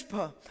at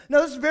Mizpah.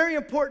 Now this is very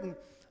important.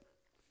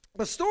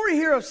 The story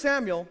here of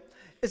Samuel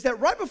is that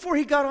right before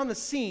he got on the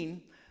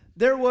scene,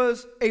 there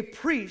was a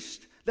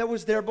priest that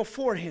was there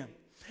before him.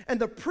 And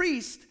the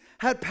priest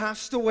had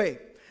passed away.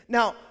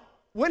 Now,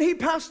 when he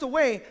passed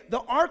away, the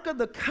Ark of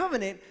the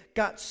Covenant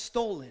got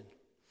stolen.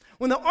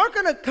 When the Ark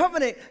of the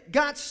Covenant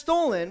got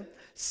stolen,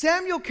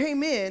 Samuel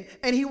came in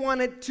and he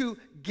wanted to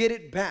get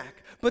it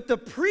back. But the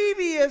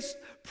previous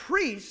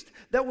priest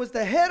that was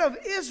the head of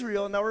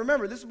Israel, now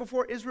remember, this is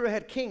before Israel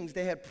had kings,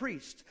 they had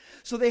priests.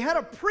 So they had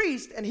a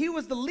priest and he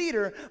was the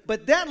leader,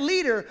 but that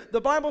leader,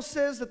 the Bible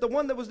says that the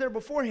one that was there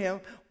before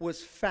him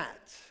was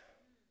fat.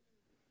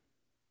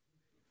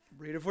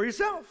 Read it for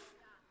yourself.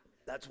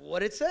 That's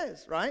what it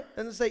says, right?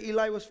 Doesn't it say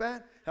Eli was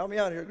fat? Help me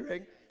out here,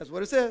 Greg. That's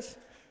what it says.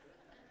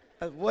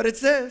 That's what it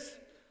says.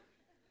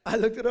 I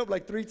looked it up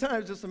like 3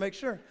 times just to make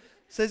sure. It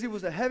says he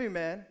was a heavy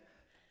man.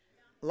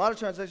 A lot of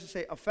translations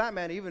say a fat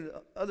man. Even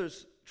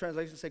others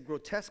translations say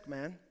grotesque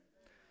man.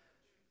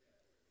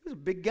 He was a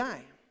big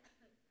guy.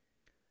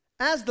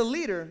 As the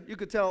leader, you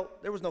could tell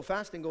there was no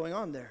fasting going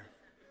on there.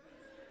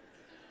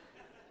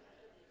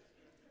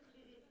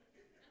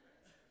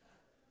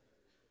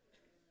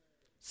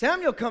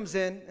 Samuel comes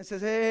in and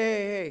says,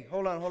 hey,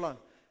 hold on.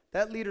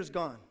 That leader's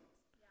gone.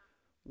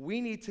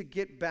 We need to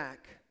get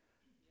back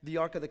the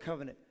Ark of the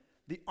Covenant.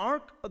 The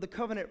Ark of the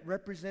Covenant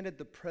represented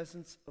the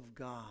presence of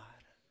God.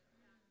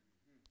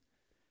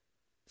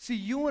 See,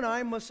 you and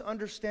I must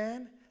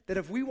understand that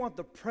if we want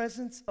the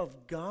presence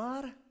of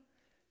God,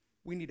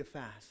 we need to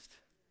fast.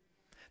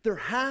 There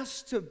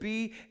has to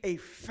be a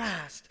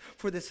fast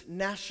for this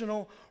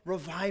national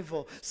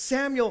revival.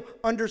 Samuel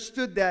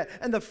understood that,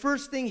 and the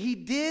first thing he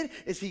did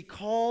is he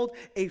called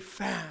a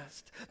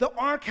fast. The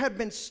ark had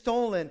been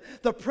stolen.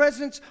 The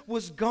presence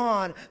was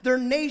gone. Their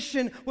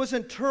nation was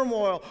in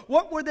turmoil.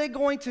 What were they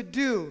going to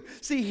do?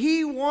 See,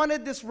 he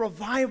wanted this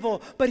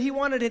revival, but he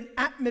wanted an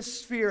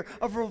atmosphere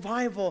of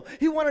revival.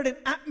 He wanted an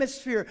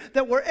atmosphere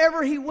that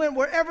wherever he went,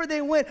 wherever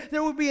they went,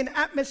 there would be an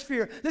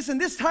atmosphere. Listen,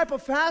 this type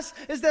of fast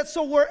is that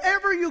so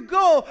wherever you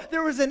go,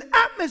 there is an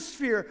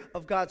atmosphere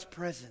of God's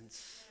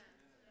presence.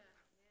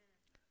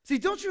 See,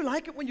 don't you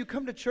like it when you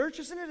come to church?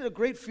 Isn't it a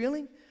great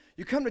feeling?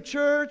 You come to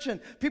church and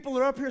people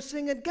are up here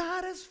singing,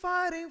 God is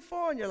fighting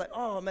for, and you're like,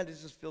 oh man,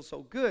 this just feels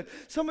so good.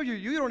 Some of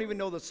you don't even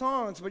know the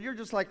songs, but you're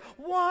just like,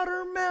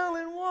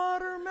 watermelon,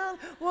 watermelon,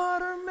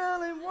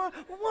 watermelon,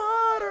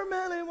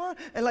 watermelon.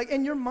 And like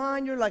in your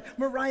mind, you're like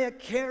Mariah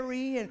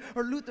Carey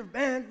or Luther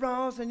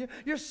Vandross, and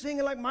you're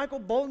singing like Michael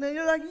Bolton, and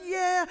you're like,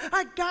 yeah,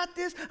 I got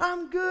this,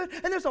 I'm good.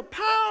 And there's a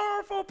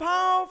powerful,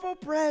 powerful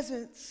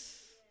presence.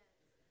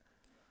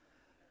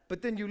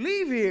 But then you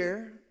leave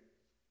here,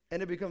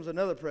 and it becomes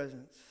another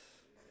presence.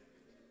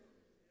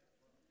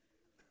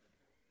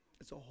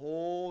 It's a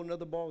whole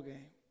nother ballgame.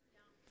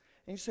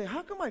 And you say,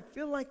 how come I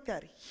feel like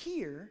that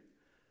here,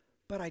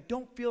 but I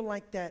don't feel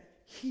like that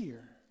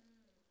here?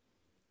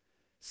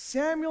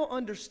 Samuel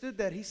understood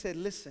that. He said,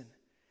 listen,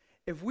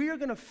 if we are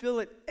going to feel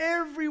it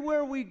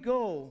everywhere we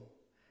go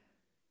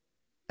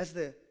as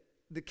the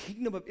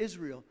kingdom of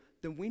Israel,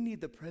 then we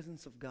need the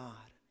presence of God.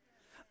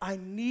 I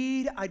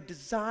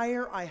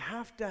desire, I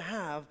have to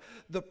have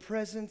the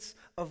presence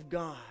of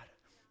God.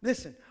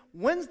 Listen,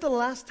 when's the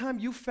last time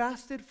you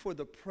fasted for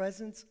the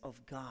presence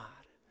of God?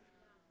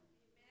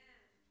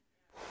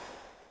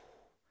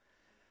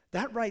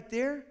 That right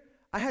there,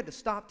 I had to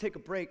stop, take a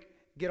break,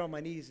 get on my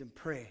knees and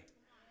pray.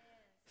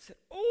 I said,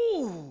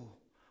 oh,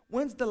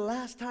 when's the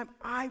last time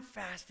I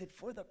fasted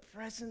for the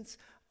presence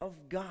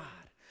of God?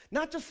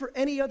 Not just for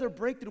any other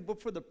breakthrough,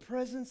 but for the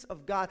presence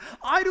of God.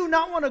 I do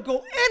not want to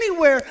go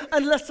anywhere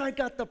unless I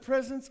got the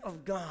presence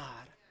of God.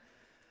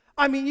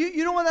 I mean,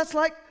 you know what that's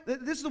like?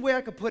 This is the way I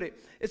could put it.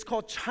 It's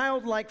called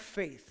childlike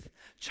faith.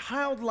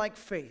 Childlike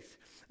faith.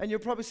 And you're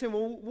probably saying,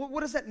 well,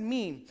 what does that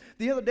mean?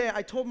 The other day,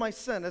 I told my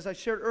son, as I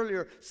shared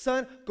earlier,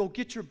 son, go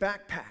get your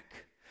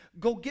backpack.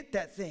 Go get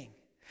that thing.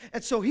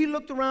 And so he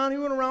looked around, he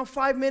went around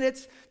 5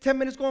 minutes, 10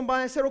 minutes going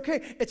by. I said,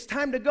 okay, it's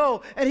time to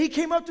go. And he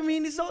came up to me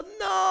and he said,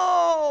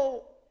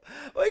 no,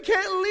 I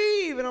can't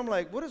leave. And I'm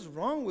like, what is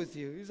wrong with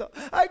you? He's like,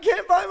 I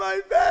can't find my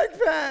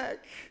backpack.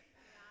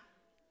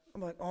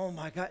 I'm like, oh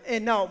my God.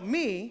 And now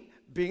me,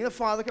 being the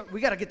father,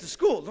 we got to get to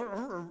school.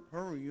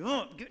 Hurry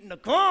up, get in the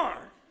car.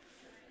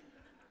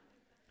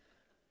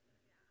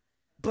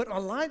 But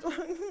Elijah's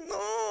like,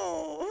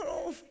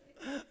 no,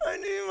 I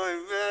need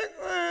my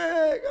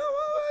backpack.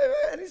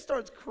 And he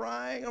starts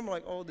crying. I'm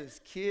like, oh,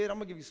 this kid, I'm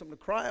going to give you something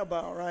to cry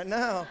about right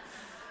now.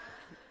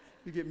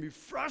 You get me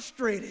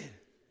frustrated.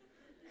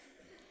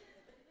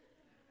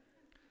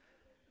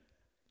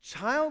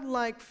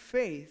 Childlike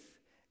faith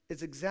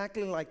is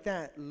exactly like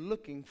that,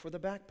 looking for the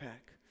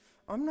backpack.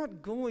 I'm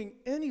not going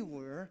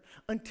anywhere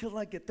until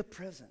I get the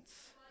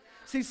presence.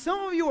 See, some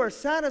of you are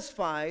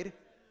satisfied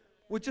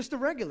with just the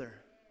regular.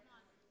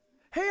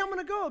 Hey, I'm going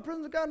to go. The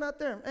presence of God not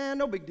there.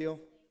 No big deal.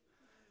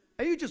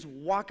 And you just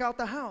walk out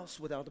the house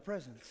without the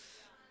presence.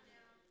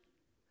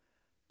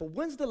 But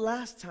when's the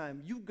last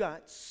time you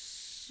got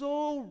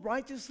so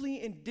righteously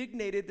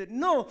indignated that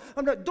no,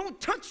 I'm not, don't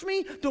touch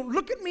me, don't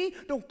look at me,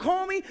 don't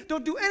call me,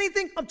 don't do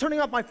anything. I'm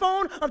turning off my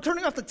phone, I'm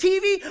turning off the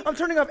TV, I'm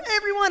turning off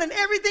everyone and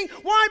everything.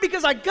 Why?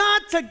 Because I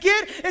got to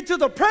get into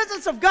the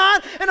presence of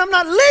God, and I'm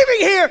not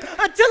leaving here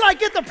until I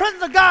get the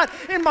presence of God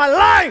in my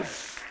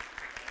life.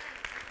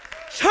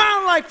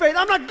 Childlike faith.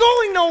 I'm not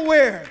going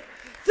nowhere.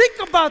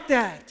 Think about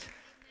that.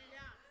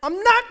 I'm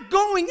not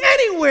going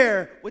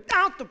anywhere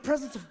without the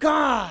presence of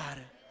God.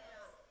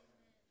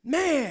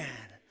 Man,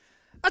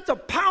 that's a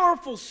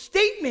powerful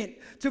statement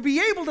to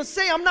be able to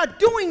say, I'm not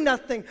doing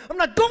nothing. I'm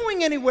not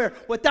going anywhere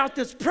without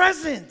this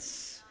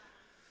presence.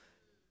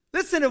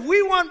 Listen, if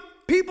we want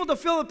people to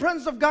feel the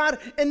presence of God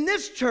in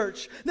this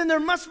church, then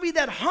there must be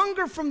that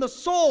hunger from the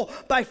soul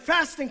by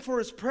fasting for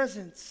his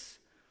presence.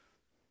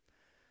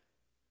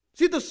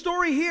 See, the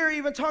story here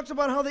even talks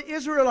about how the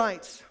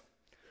Israelites,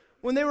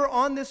 when they were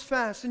on this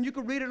fast, and you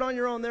can read it on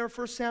your own there in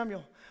 1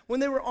 Samuel, when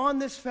they were on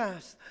this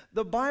fast,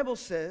 the Bible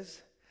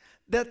says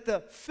that the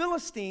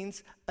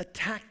Philistines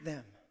attacked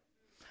them.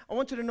 I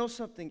want you to know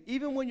something.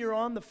 Even when you're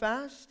on the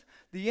fast,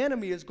 the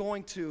enemy is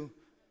going to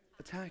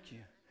attack you.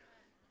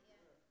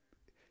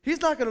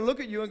 He's not going to look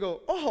at you and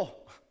go, oh,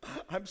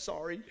 I'm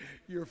sorry,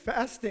 you're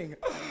fasting.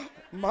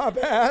 My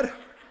bad.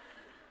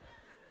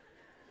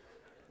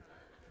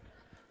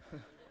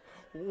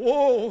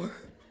 Whoa.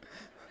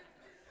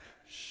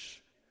 Shh.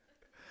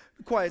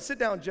 Be quiet. Sit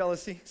down,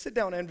 jealousy. Sit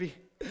down, envy.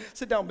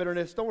 Sit down,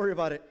 bitterness. Don't worry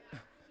about it.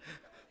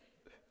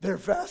 They're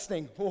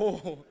fasting.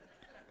 Whoa.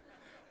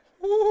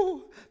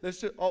 Woo.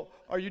 Oh,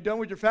 are you done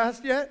with your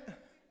fast yet?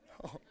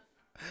 Oh,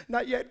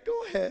 not yet.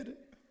 Go ahead.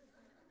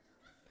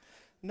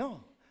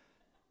 No.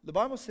 The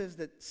Bible says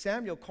that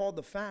Samuel called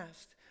the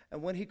fast,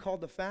 and when he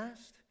called the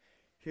fast,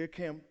 here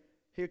came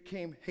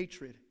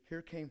hatred,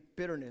 here came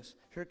bitterness,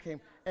 here came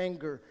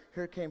anger,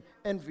 here came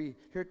envy,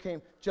 here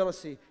came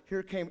jealousy,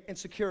 here came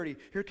insecurity,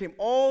 here came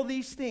all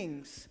these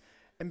things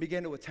and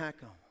began to attack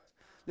him.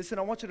 Listen,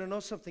 I want you to know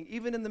something.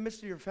 Even in the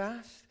midst of your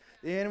fast,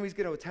 the enemy's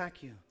going to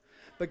attack you.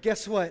 But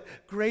guess what?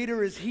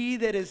 Greater is he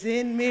that is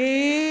in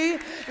me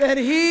than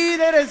he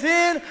that is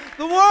in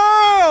the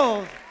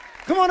world.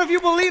 Come on, if you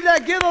believe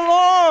that, give the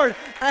Lord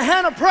a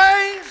hand of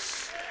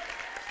praise.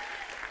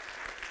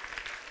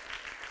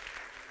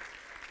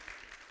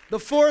 The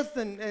fourth,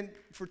 and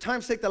for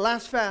time's sake, the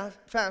last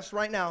fast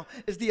right now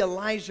is the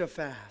Elijah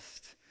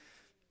fast.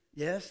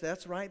 Yes,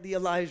 that's right, the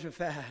Elijah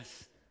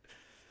fast.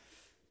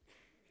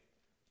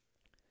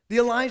 The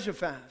Elijah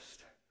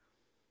fast.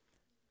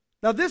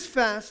 Now, this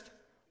fast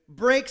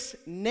breaks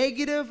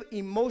negative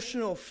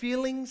emotional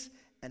feelings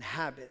and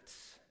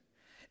habits.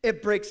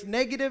 It breaks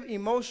negative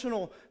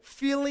emotional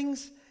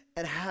feelings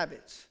and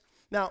habits.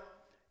 Now,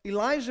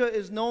 Elijah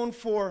is known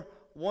for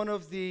one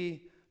of the,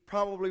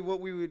 probably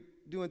what we would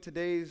do in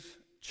today's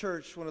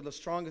church, one of the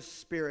strongest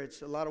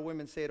spirits. A lot of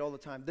women say it all the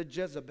time, the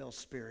Jezebel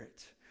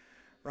spirit,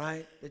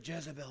 right? The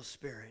Jezebel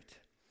spirit.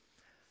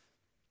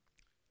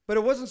 But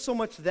it wasn't so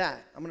much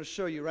that. I'm going to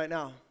show you right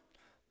now.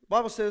 The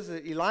Bible says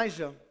that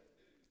Elijah,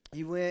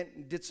 he went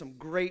and did some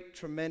great,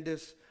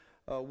 tremendous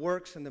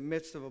works in the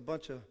midst of a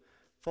bunch of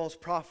false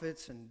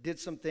prophets and did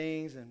some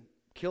things and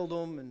killed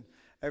them. And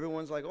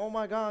everyone's like, oh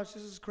my gosh,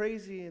 this is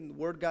crazy. And the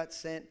word got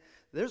sent.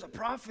 There's a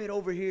prophet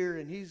over here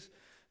and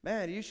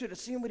man, you should have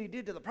seen what he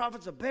did to the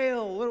prophets of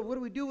Baal. What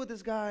do we do with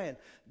this guy? And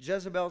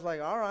Jezebel's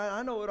like, all right,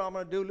 I know what I'm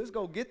going to do. Let's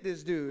go get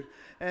this dude.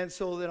 And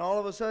so then all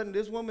of a sudden,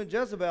 this woman,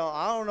 Jezebel,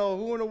 I don't know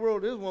who in the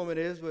world this woman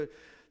is, but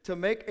to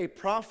make a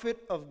prophet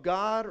of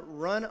God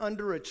run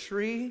under a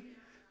tree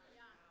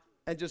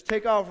and just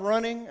take off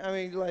running. I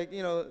mean, like,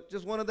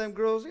 just one of them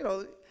girls,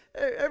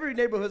 every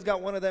neighborhood's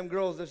got one of them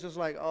girls that's just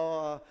like,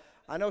 oh,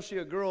 I know she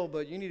a girl,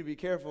 but you need to be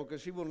careful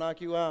because she will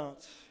knock you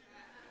out.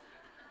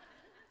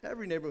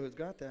 Every neighborhood's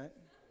got that.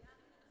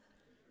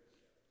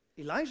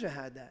 Elijah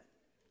had that.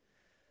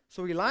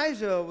 So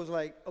Elijah was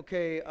like,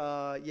 okay,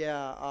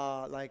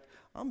 like,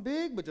 I'm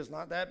big, but just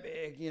not that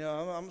big.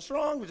 I'm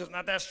strong, but just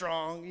not that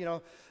strong.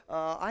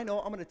 I know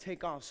I'm going to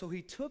take off. So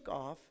he took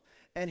off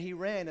and he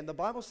ran. And the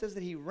Bible says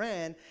that he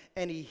ran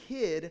and he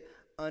hid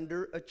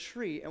under a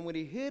tree. And when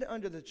he hid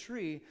under the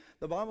tree,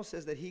 the Bible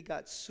says that he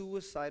got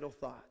suicidal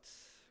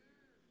thoughts.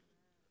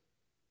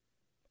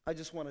 I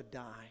just want to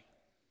die.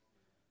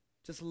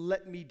 Just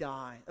let me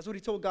die. That's what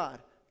he told God.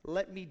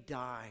 Let me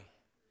die.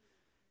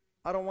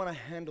 I don't want to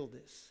handle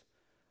this.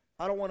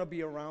 I don't want to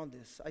be around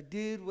this. I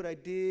did what I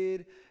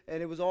did,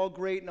 and it was all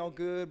great and all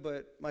good,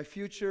 but my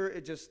future,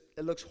 it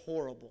looks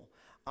horrible.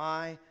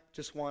 I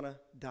just want to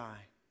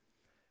die.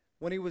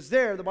 When he was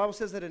there, the Bible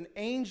says that an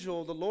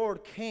angel, the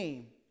Lord,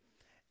 came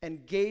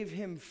and gave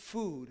him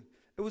food.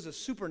 It was a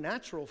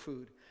supernatural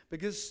food,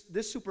 because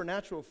this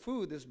supernatural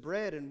food, this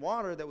bread and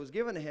water that was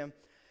given to him,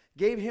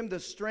 gave him the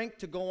strength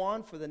to go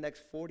on for the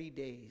next 40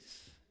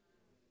 days.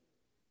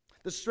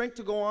 The strength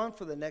to go on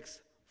for the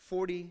next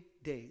 40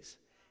 days.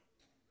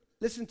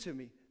 Listen to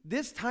me.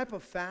 This type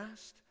of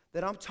fast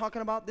that I'm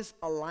talking about, this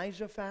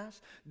Elijah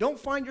fast, don't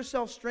find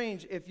yourself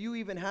strange if you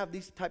even have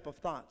these type of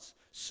thoughts,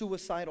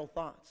 suicidal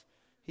thoughts.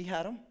 He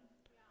had them.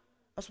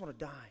 I just want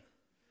to die.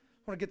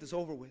 I want to get this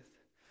over with.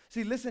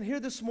 See, listen, here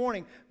this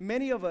morning,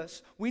 many of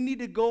us, we need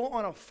to go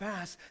on a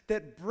fast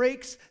that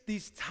breaks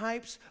these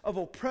types of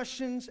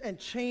oppressions and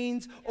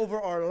chains over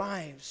our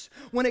lives.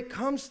 When it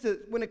comes to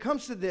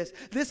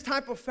this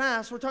type of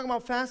fast, we're talking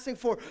about fasting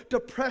for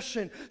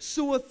depression,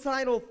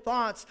 suicidal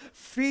thoughts,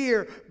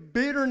 fear,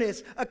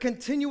 bitterness, a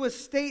continuous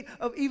state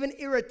of even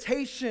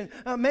irritation.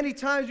 Many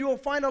times you will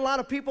find a lot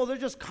of people, they're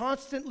just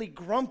constantly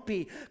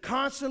grumpy,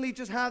 constantly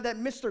just have that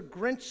Mr.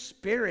 Grinch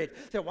spirit.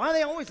 Say, why are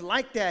they always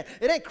like that?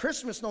 It ain't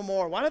Christmas no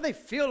more. Why do they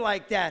feel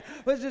like that?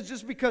 Well, it's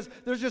just because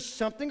there's just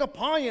something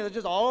upon you that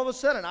just all of a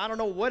sudden, I don't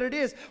know what it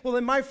is. Well,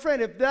 then my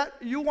friend, if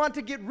you want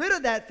to get rid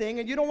of that thing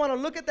and you don't want to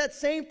look at that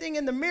same thing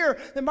in the mirror,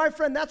 then my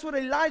friend, that's what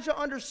Elijah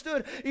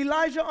understood.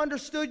 Elijah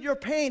understood your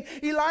pain.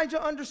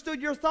 Elijah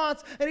understood your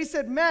thoughts. And he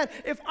said, man,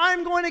 if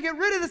I'm going to get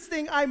rid of this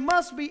thing, I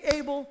must be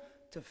able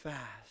to fast.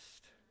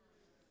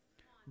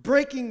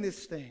 Breaking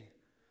this thing.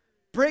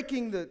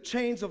 Breaking the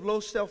chains of low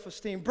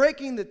self-esteem.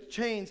 Breaking the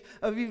chains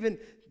of even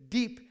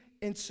deep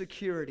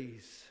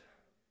insecurities.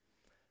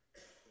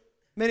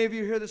 Many of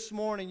you here this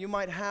morning, you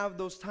might have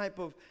those type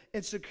of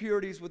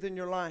insecurities within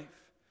your life.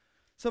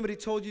 Somebody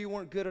told you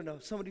weren't good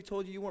enough. Somebody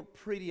told you weren't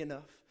pretty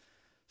enough.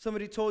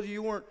 Somebody told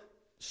you weren't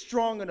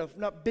strong enough,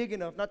 not big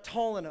enough, not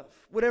tall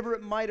enough, whatever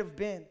it might have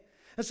been.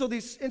 And so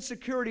these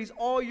insecurities,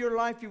 all your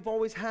life, you've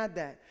always had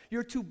that.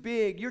 You're too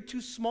big. You're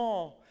too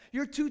small.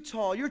 You're too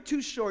tall. You're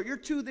too short. You're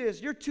too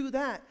this. You're too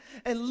that.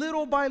 And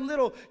little by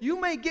little, you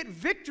may get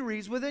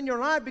victories within your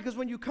life because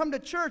when you come to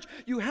church,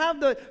 you have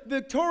the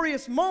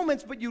victorious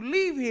moments, but you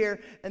leave here,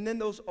 and then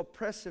those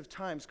oppressive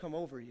times come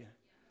over you.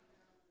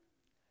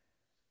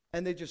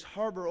 And they just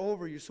harbor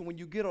over you. So when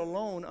you get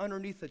alone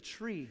underneath a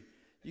tree,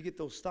 you get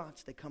those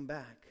thoughts. They come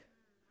back.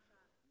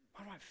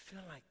 Why do I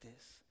feel like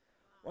this?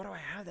 Why do I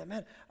have that?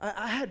 Man,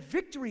 I had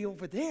victory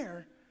over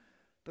there.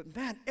 But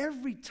man,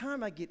 every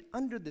time I get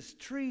under this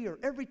tree, or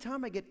every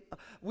time I get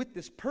with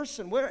this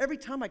person, every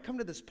time I come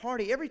to this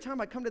party, every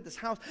time I come to this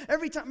house,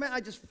 every time, man,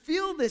 I just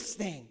feel this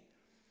thing.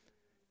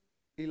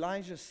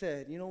 Elijah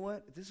said, you know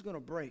what? If this is going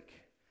to break,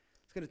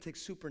 it's going to take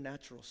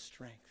supernatural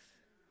strength.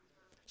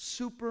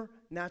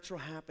 Supernatural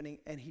happening,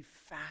 and he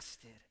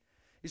fasted.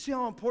 You see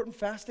how important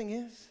fasting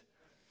is?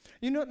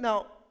 You know,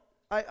 now,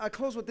 I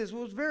close with this.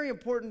 What was very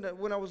important that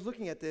when I was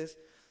looking at this,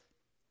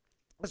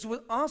 what's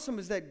awesome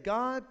is that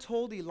God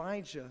told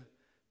Elijah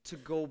to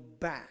go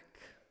back.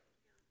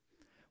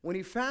 When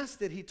he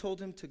fasted, he told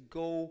him to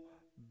go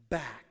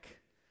back.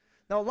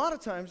 Now, a lot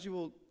of times you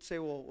will say,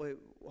 well, wait,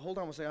 hold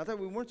on a second. I thought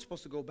we weren't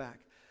supposed to go back.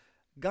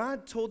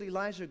 God told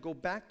Elijah, go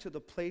back to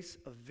the place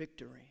of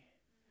victory.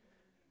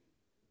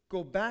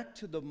 Go back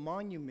to the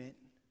monument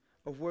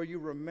of where you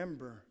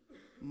remember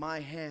my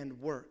hand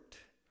worked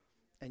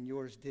and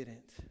yours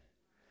didn't.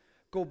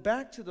 Go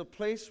back to the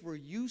place where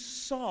you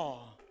saw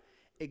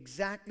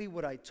exactly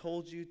what I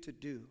told you to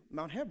do.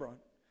 Mount Hebron.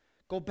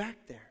 Go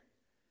back there.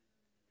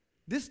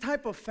 This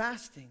type of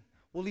fasting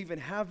will even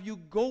have you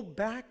go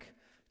back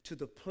to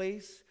the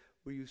place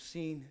where you've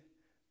seen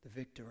the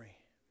victory.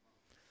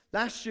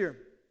 Last year,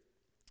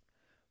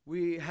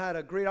 we had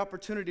a great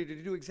opportunity to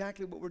do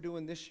exactly what we're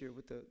doing this year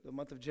with the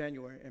month of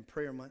January and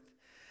prayer month.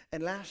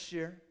 And last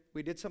year,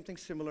 we did something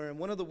similar. And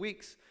one of the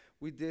weeks,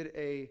 we did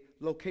a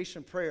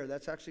location prayer.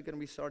 That's actually going to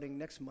be starting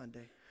next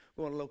Monday.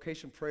 We're going to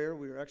location prayer.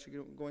 We were actually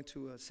going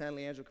to San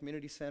Leandro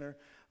Community Center.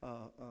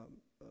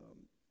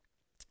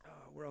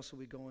 Where else are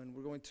we going?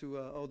 We're going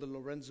to the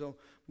Lorenzo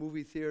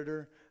Movie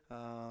Theater.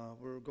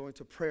 We're going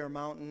to Prayer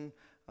Mountain.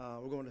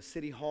 We're going to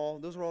City Hall.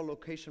 Those are all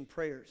location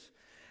prayers.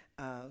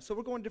 So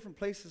we're going different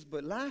places.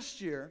 But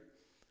last year,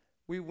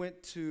 we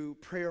went to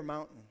Prayer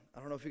Mountain. I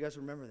don't know if you guys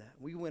remember that.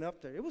 We went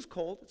up there. It was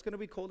cold. It's going to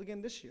be cold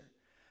again this year.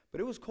 But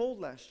it was cold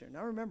last year. And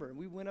I remember,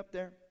 we went up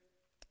there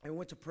and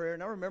went to prayer.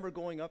 And I remember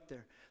going up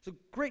there. It was a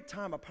great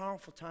time, a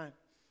powerful time.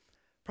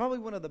 Probably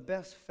one of the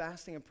best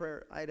fasting and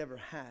prayer I'd ever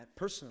had,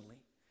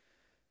 personally.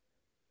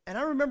 And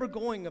I remember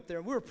going up there,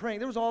 and we were praying.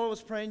 There was all of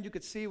us praying. You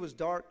could see it was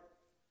dark.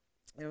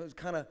 And it was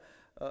kind of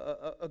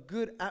a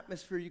good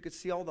atmosphere. You could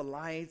see all the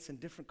lights and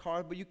different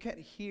cars, but you can't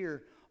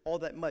hear all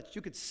that much.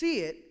 You could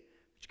see it,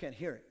 but you can't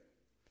hear it.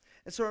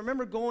 And so I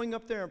remember going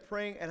up there and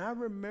praying, and I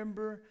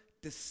remember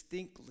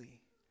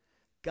distinctly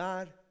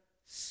God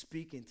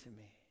speaking to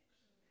me.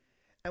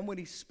 And when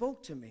he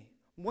spoke to me,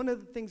 one of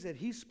the things that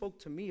he spoke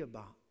to me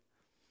about,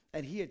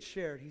 and he had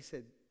shared, he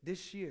said,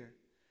 this year,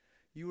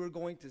 you are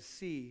going to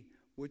see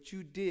what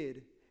you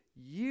did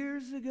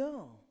years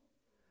ago.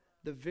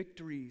 The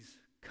victories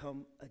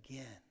come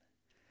again.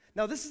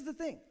 Now, this is the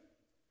thing.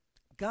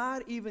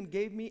 God even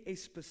gave me a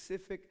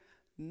specific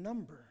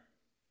number.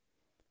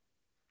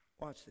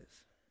 Watch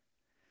this.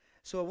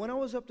 So when I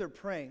was up there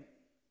praying,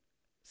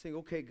 saying,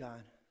 okay,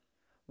 God,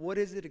 what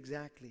is it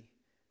exactly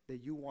that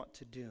you want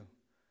to do,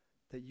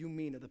 that you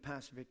mean of the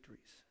past victories?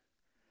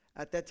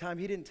 At that time,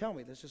 he didn't tell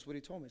me. That's just what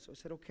he told me. So I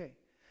said, okay.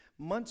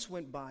 Months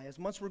went by. As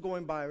months were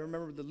going by, I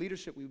remember the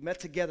leadership, we met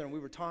together and we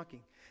were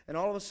talking. And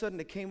all of a sudden,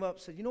 they came up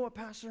and said, you know what,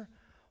 Pastor?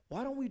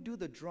 Why don't we do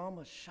the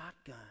drama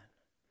shotgun?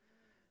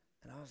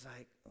 And I was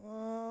like,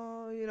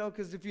 oh,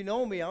 because if you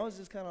know me, I was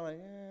just kind of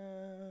like,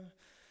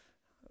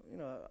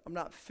 I'm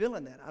not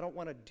feeling that. I don't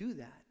want to do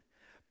that.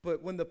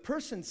 But when the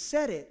person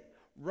said it,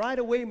 right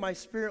away my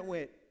spirit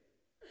went,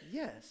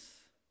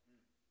 yes,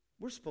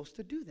 we're supposed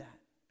to do that.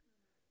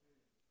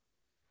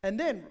 And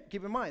then,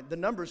 keep in mind, the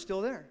number's still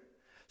there.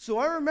 So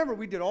I remember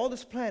we did all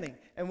this planning.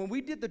 And when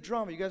we did the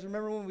drama, you guys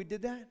remember when we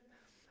did that?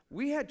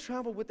 We had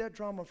traveled with that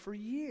drama for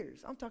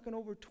years. I'm talking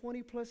over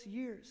 20 plus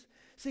years.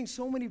 Seeing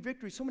so many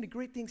victories, so many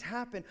great things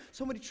happen,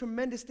 so many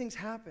tremendous things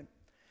happen.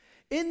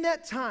 In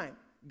that time,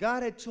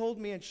 God had told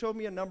me and showed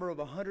me a number of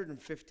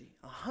 150.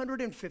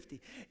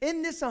 150.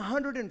 In this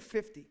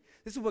 150,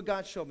 this is what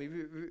God showed me.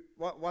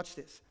 Watch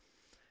this.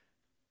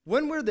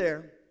 When we're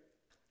there,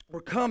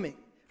 we're coming.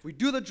 We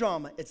do the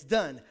drama. It's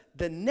done.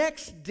 The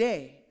next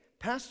day,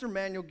 Pastor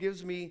Manuel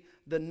gives me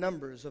the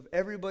numbers of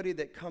everybody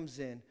that comes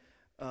in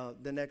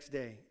the next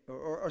day,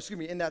 or excuse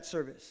me, in that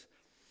service.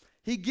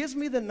 He gives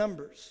me the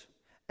numbers,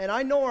 and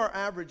I know our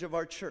average of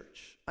our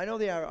church. I know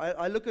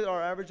I look at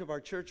our average of our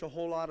church a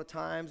whole lot of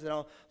times, and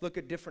I'll look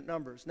at different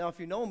numbers. Now, if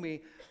you know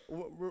me,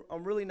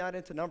 I'm really not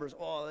into numbers.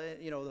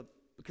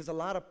 Because a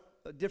lot of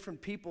different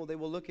people, they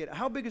will look at,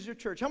 how big is your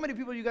church? How many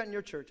people you got in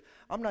your church?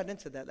 I'm not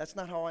into that. That's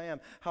not how I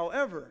am.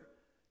 However,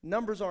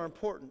 numbers are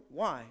important.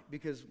 Why?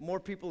 Because more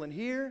people in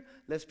here,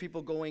 less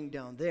people going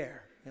down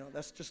there.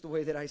 That's just the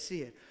way that I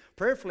see it.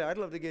 Prayerfully, I'd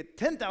love to get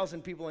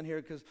 10,000 people in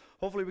here because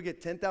hopefully we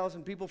get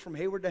 10,000 people from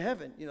Hayward to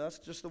heaven. That's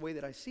just the way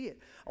that I see it.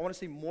 I want to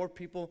see more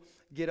people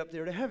get up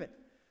there to heaven.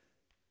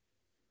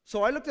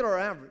 So I looked at our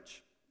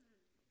average.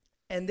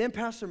 And then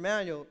Pastor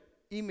Manuel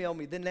emailed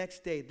me the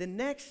next day. The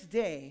next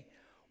day,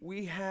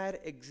 we had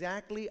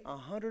exactly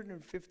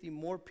 150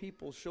 more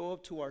people show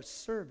up to our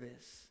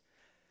service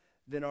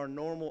than our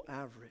normal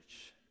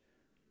average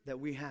that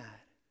we had.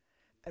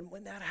 And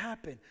when that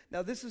happened,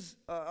 now this is,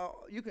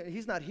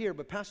 he's not here,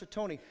 but Pastor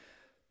Tony,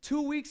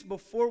 2 weeks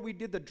before we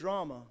did the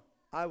drama,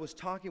 I was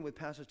talking with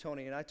Pastor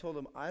Tony, and I told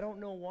him, I don't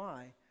know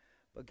why,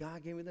 but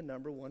God gave me the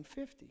number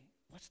 150.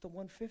 What's the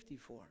 150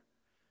 for?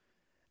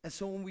 And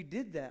so when we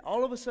did that,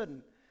 all of a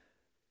sudden,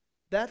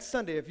 that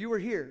Sunday, if you were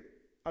here,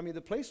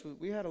 the place,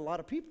 we had a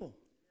lot of people,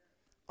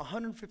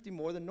 150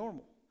 more than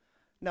normal.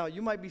 Now,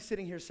 you might be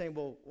sitting here saying,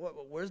 well,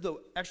 where's the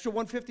extra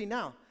 150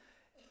 now?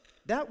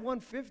 That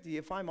 150,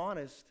 if I'm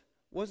honest,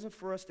 wasn't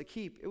for us to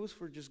keep. It was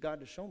for just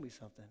God to show me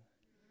something.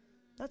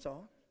 That's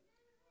all.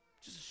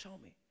 Just to show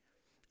me.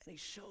 And he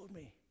showed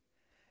me.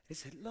 He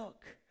said,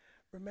 look,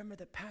 remember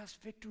the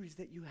past victories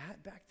that you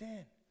had back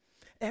then.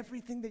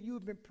 Everything that you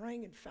have been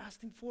praying and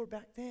fasting for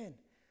back then.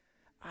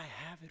 I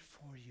have it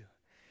for you.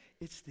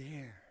 It's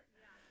there.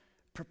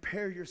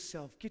 Prepare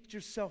yourself. Get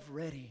yourself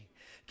ready.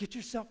 Get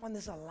yourself on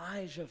this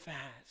Elijah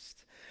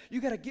fast.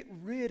 You got to get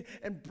rid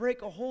and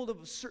break a hold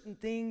of certain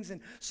things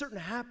and certain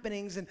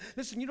happenings. And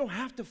listen, you don't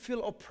have to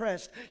feel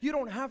oppressed. You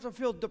don't have to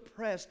feel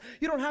depressed.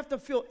 You don't have to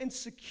feel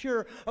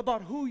insecure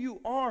about who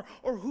you are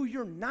or who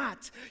you're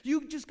not.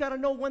 You just got to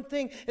know one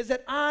thing is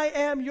that I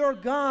am your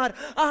God.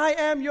 I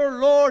am your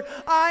Lord.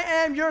 I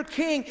am your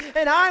King.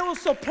 And I will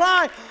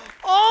supply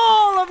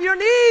all of your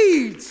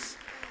needs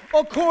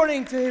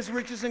according to his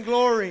riches and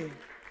glory.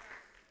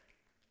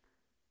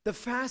 The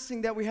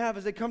fasting that we have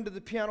as they come to the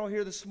piano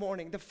here this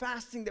morning, the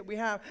fasting that we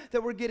have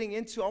that we're getting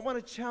into, I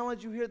want to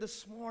challenge you here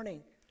this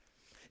morning.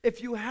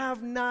 If you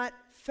have not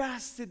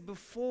fasted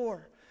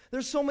before,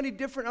 there's so many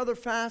different other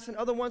fasts and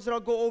other ones that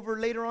I'll go over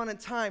later on in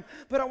time,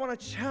 but I want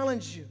to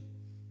challenge you.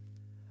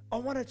 I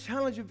want to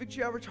challenge you,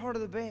 Victory Outreach Heart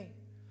of the Bay.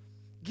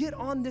 Get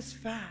on this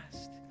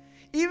fast.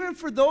 Even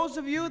for those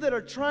of you that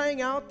are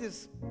trying out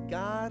this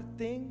God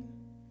thing,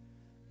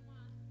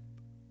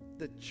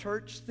 the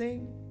church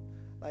thing,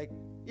 like,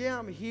 yeah,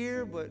 I'm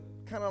here, but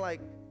kind of like,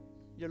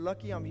 you're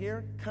lucky I'm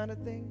here kind of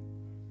thing.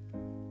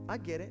 I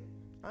get it.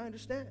 I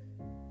understand.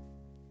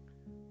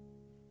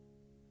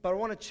 But I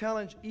want to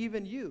challenge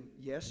even you.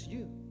 Yes,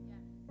 you.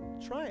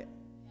 Yes. Try it.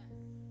 Yes.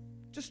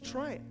 Just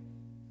try it.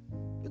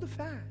 Do the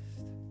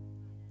fast.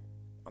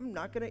 I'm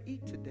not going to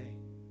eat today.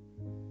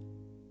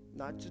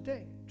 Not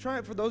today. Try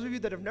it. For those of you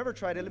that have never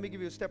tried it, let me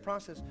give you a step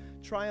process.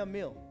 Try a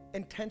meal.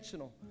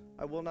 Intentional.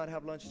 I will not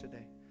have lunch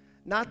today.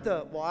 Not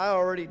the, well, I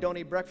already don't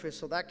eat breakfast,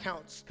 so that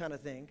counts kind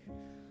of thing.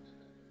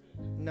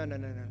 No.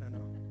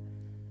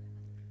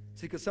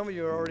 See, because some of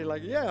you are already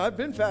like, yeah, I've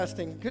been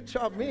fasting. Good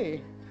job,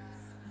 me.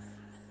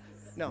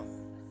 No.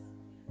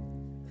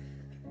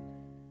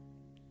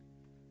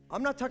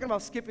 I'm not talking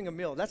about skipping a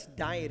meal. That's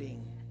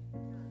dieting.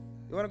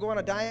 You want to go on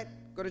a diet?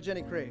 Go to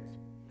Jenny Craig.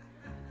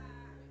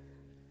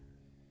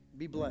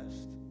 Be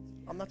blessed.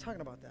 I'm not talking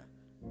about that.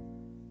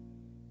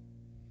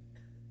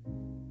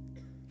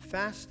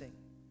 Fasting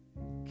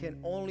can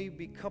only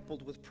be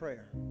coupled with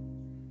prayer.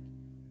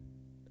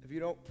 If you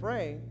don't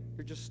pray,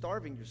 you're just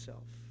starving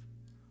yourself.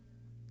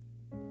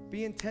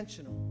 Be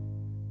intentional.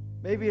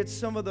 Maybe it's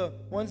some of the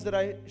ones that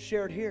I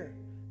shared here.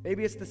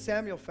 Maybe it's the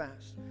Samuel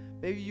fast.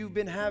 Maybe you've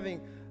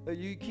been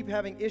you keep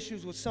having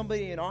issues with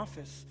somebody in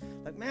office.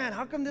 Like, man,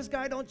 how come this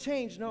guy don't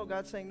change? No,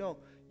 God's saying, no,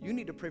 you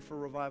need to pray for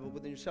revival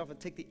within yourself and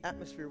take the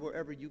atmosphere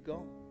wherever you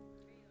go.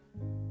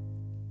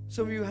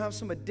 Some of you have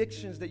some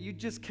addictions that you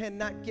just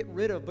cannot get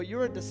rid of, but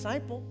you're a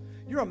disciple.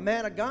 You're a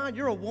man of God.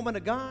 You're a woman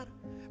of God.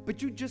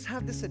 But you just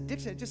have this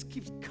addiction. It just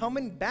keeps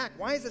coming back.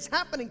 Why is this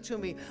happening to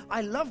me?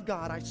 I love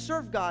God. I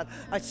serve God.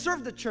 I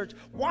serve the church.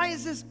 Why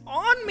is this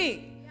on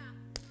me?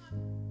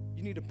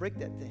 You need to break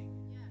that thing.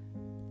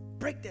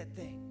 Break that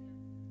thing.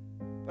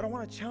 But I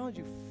want to challenge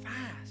you,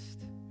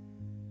 fast.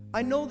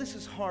 I know this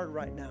is hard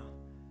right now.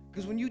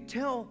 Because when you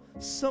tell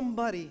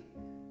somebody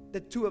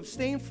that to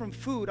abstain from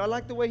food, I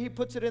like the way he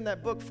puts it in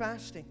that book,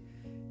 Fasting.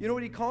 You know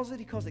what he calls it?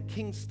 He calls it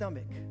king's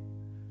stomach.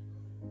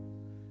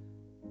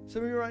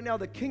 Some of you right now,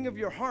 the king of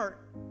your heart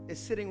is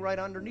sitting right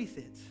underneath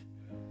it.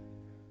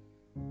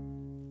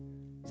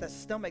 It's that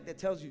stomach that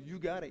tells you, you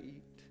got to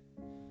eat.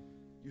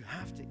 You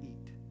have to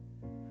eat.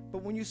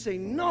 But when you say,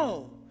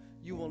 no,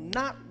 you will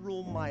not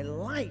rule my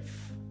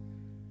life,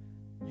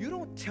 you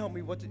don't tell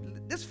me what to do.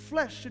 This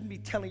flesh shouldn't be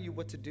telling you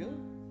what to do.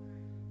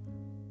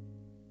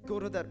 Go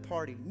to that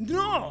party.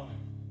 No.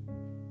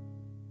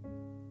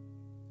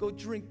 Go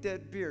drink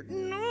that beer.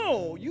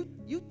 No. You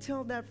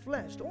tell that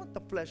flesh. Don't let the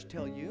flesh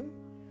tell you.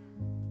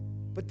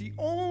 But the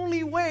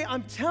only way,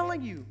 I'm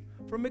telling you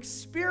from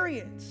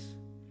experience,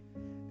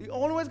 the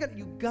only way is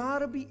you got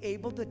to be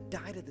able to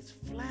die to this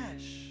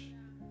flesh.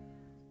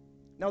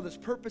 Now, there's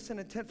purpose and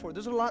intent for it.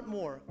 There's a lot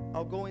more.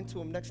 I'll go into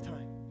them next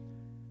time.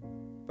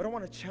 But I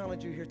want to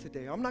challenge you here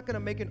today. I'm not going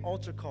to make an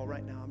altar call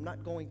right now. I'm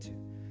not going to.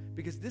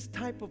 Because this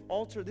type of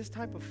altar, this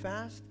type of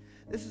fast,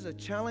 this is a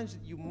challenge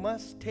that you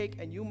must take,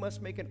 and you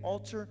must make an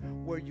altar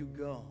where you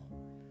go.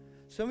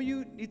 Some of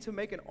you need to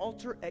make an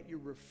altar at your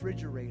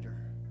refrigerator.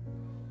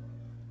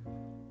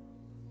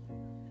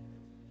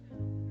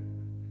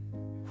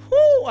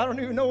 Whoo! I don't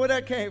even know where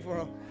that came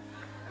from.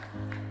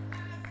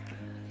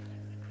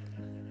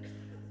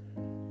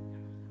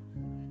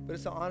 But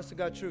it's the honest to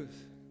God truth.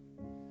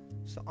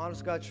 It's the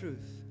honest to God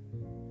truth.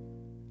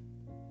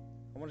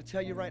 I want to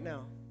tell you right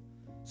now,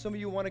 some of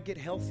you want to get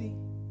healthy.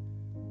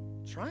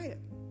 Try it.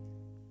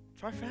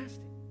 Try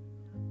fasting.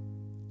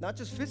 Not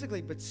just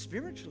physically, but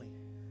spiritually.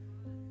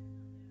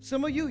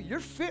 Some of you, you're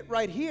fit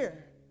right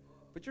here,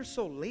 but you're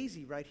so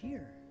lazy right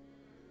here.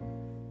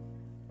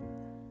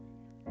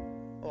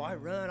 Oh, I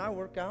run, I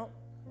work out.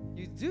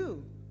 You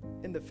do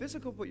in the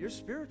physical, but you're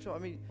spiritual. I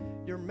mean,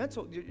 your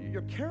mental,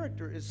 your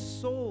character is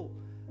so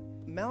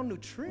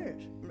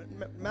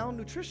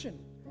malnutrition.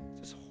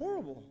 It's just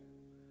horrible.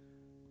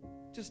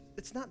 Just,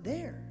 it's not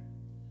there.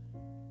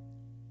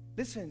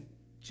 Listen,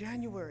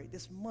 January,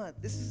 this month,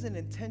 this is an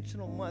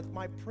intentional month.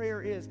 My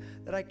prayer is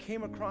that I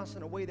came across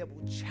in a way that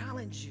will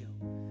challenge you,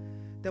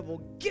 that will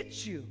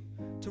get you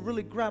to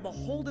really grab a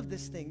hold of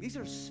this thing. These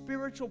are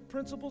spiritual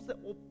principles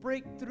that will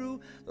break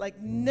through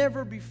like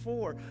never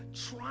before.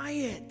 Try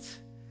it.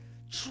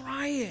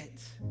 Try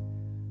it.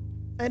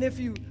 And if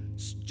you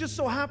just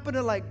so happen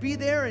to like be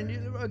there and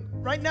you,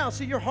 right now,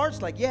 see your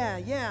heart's like, yeah,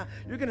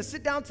 you're going to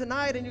sit down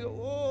tonight and you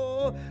go,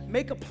 oh,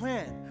 make a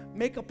plan.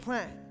 Make a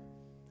plan.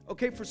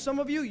 Okay, for some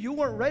of you, you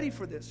weren't ready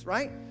for this,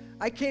 right?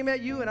 I came at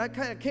you and I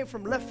kind of came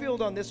from left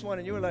field on this one,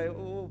 and you were like,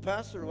 oh,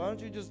 Pastor, why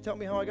don't you just tell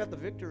me how I got the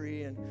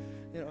victory? And,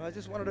 I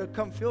just wanted to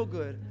come feel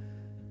good.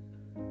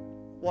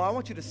 Well, I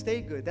want you to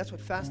stay good. That's what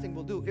fasting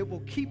will do. It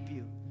will keep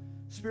you.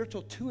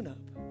 Spiritual tune-up.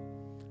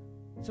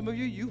 Some of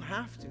you, you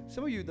have to.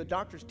 Some of you, the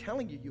doctor's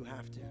telling you you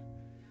have to.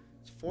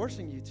 It's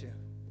forcing you to.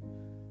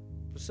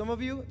 For some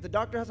of you, if the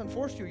doctor hasn't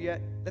forced you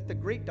yet, let the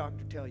great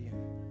doctor tell you.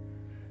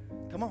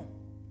 Come on,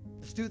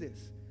 let's do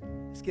this.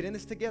 Let's get in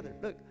this together.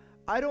 Look,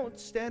 I don't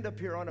stand up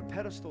here on a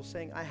pedestal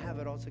saying I have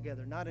it all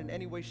together. Not in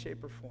any way,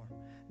 shape, or form.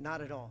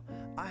 Not at all.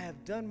 I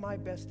have done my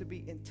best to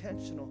be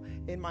intentional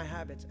in my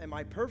habits. Am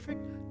I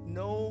perfect?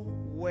 No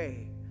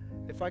way.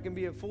 If I can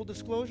be in full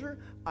disclosure,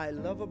 I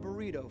love a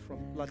burrito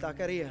from La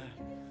Taqueria.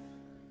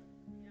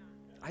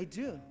 I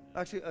do.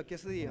 Actually, a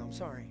quesadilla, I'm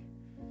sorry.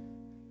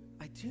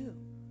 I do.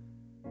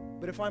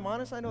 But if I'm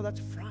honest, I know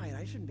that's fried.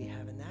 I shouldn't be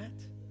having that.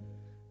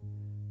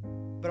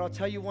 But I'll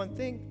tell you one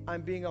thing,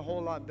 I'm being a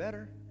whole lot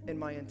better in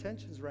my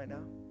intentions right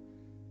now.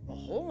 A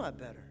whole lot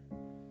better.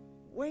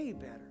 Way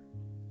better.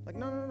 Like,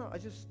 no. I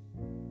just,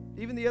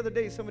 even the other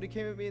day, somebody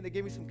came at me and they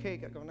gave me some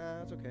cake. I go, nah,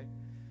 that's okay.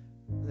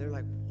 And they're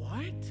like,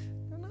 what?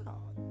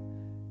 No.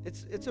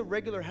 It's a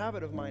regular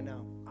habit of mine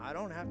now. I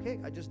don't have cake.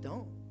 I just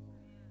don't.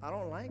 I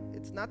don't like it.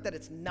 It's not that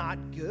it's not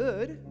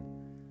good.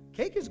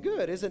 Cake is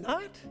good, is it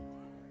not?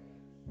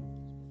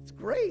 It's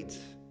great.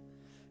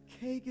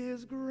 Cake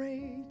is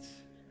great.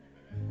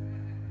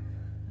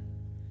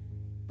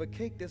 But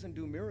cake doesn't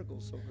do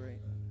miracles so great.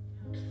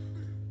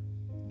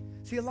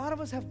 See, a lot of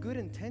us have good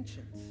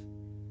intentions,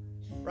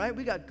 right?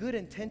 We got good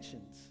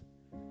intentions.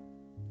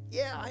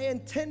 Yeah, I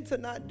intend to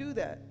not do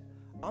that.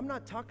 I'm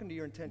not talking to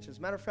your intentions.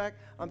 Matter of fact,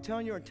 I'm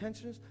telling your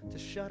intentions to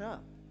shut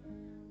up.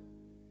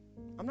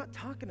 I'm not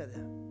talking to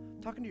them.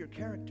 I'm talking to your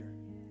character.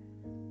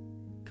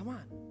 Come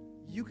on.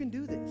 You can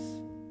do this.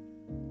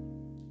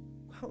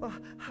 Well,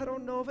 I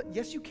don't know if it.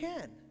 Yes, you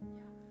can.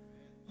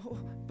 Oh,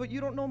 but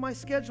you don't know my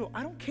schedule.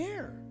 I don't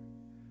care.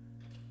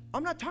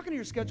 I'm not talking to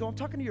your schedule. I'm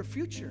talking to your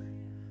future.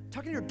 I'm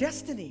talking to your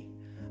destiny.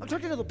 I'm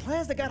talking to the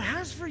plans that God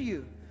has for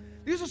you.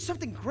 These are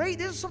something great.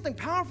 This is something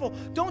powerful.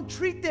 Don't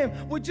treat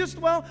them with just,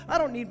 well, I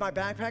don't need my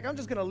backpack. I'm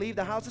just going to leave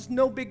the house. It's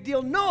no big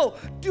deal. No,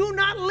 do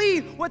not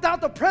leave without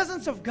the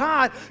presence of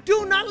God.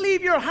 Do not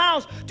leave your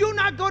house. Do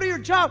not go to your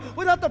job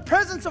without the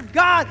presence of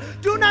God.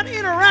 Do not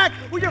interact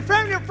with your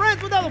family and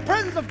friends without the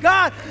presence of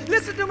God.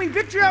 Listen to me,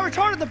 Victory Outreach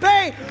Heart of the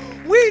Bay.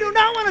 We do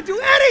not want to do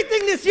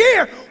anything this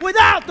year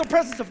without the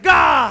presence of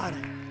God.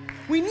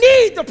 We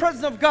need the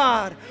presence of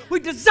God. We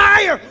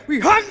desire, we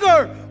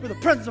hunger for the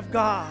presence of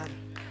God.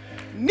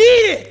 Need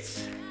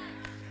it.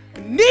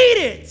 Need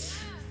it.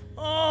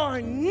 Oh,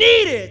 I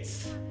need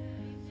it.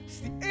 It's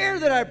the air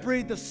that I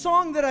breathe, the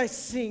song that I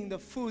sing, the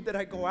food that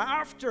I go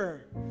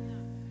after.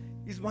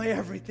 He's my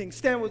everything.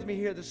 Stand with me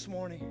here this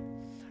morning.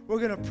 We're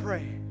going to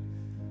pray.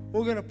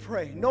 We're going to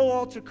pray. No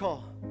altar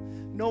call.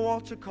 No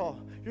altar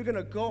call. You're going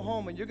to go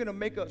home and you're going to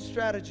make a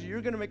strategy.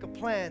 You're going to make a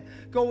plan.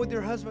 Go with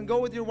your husband. Go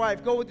with your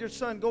wife. Go with your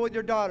son. Go with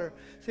your daughter.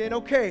 Saying,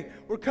 okay,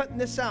 we're cutting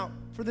this out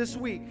for this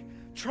week.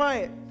 Try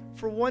it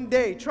for one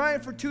day. Try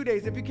it for 2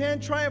 days. If you can,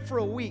 try it for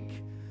a week.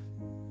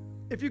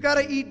 If you got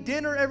to eat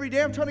dinner every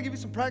day, I'm trying to give you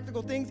some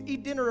practical things.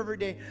 Eat dinner every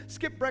day.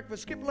 Skip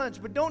breakfast. Skip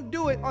lunch. But don't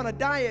do it on a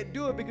diet.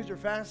 Do it because you're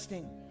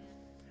fasting.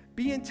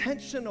 Be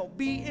intentional.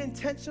 Be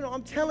intentional.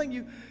 I'm telling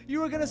you,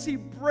 you are going to see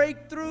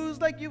breakthroughs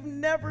like you've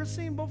never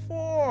seen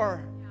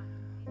before.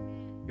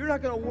 You're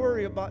not going to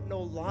worry about no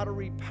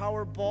lottery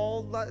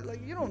Powerball.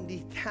 Like, you don't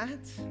need that.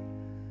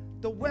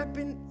 The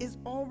weapon is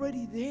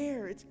already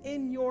there. It's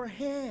in your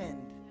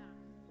hand.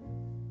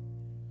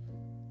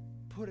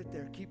 Put it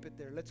there. Keep it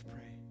there. Let's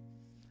pray.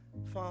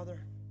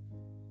 Father,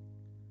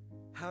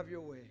 have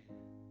your way.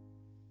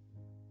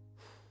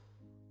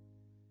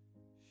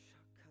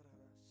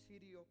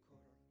 Sirio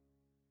koro.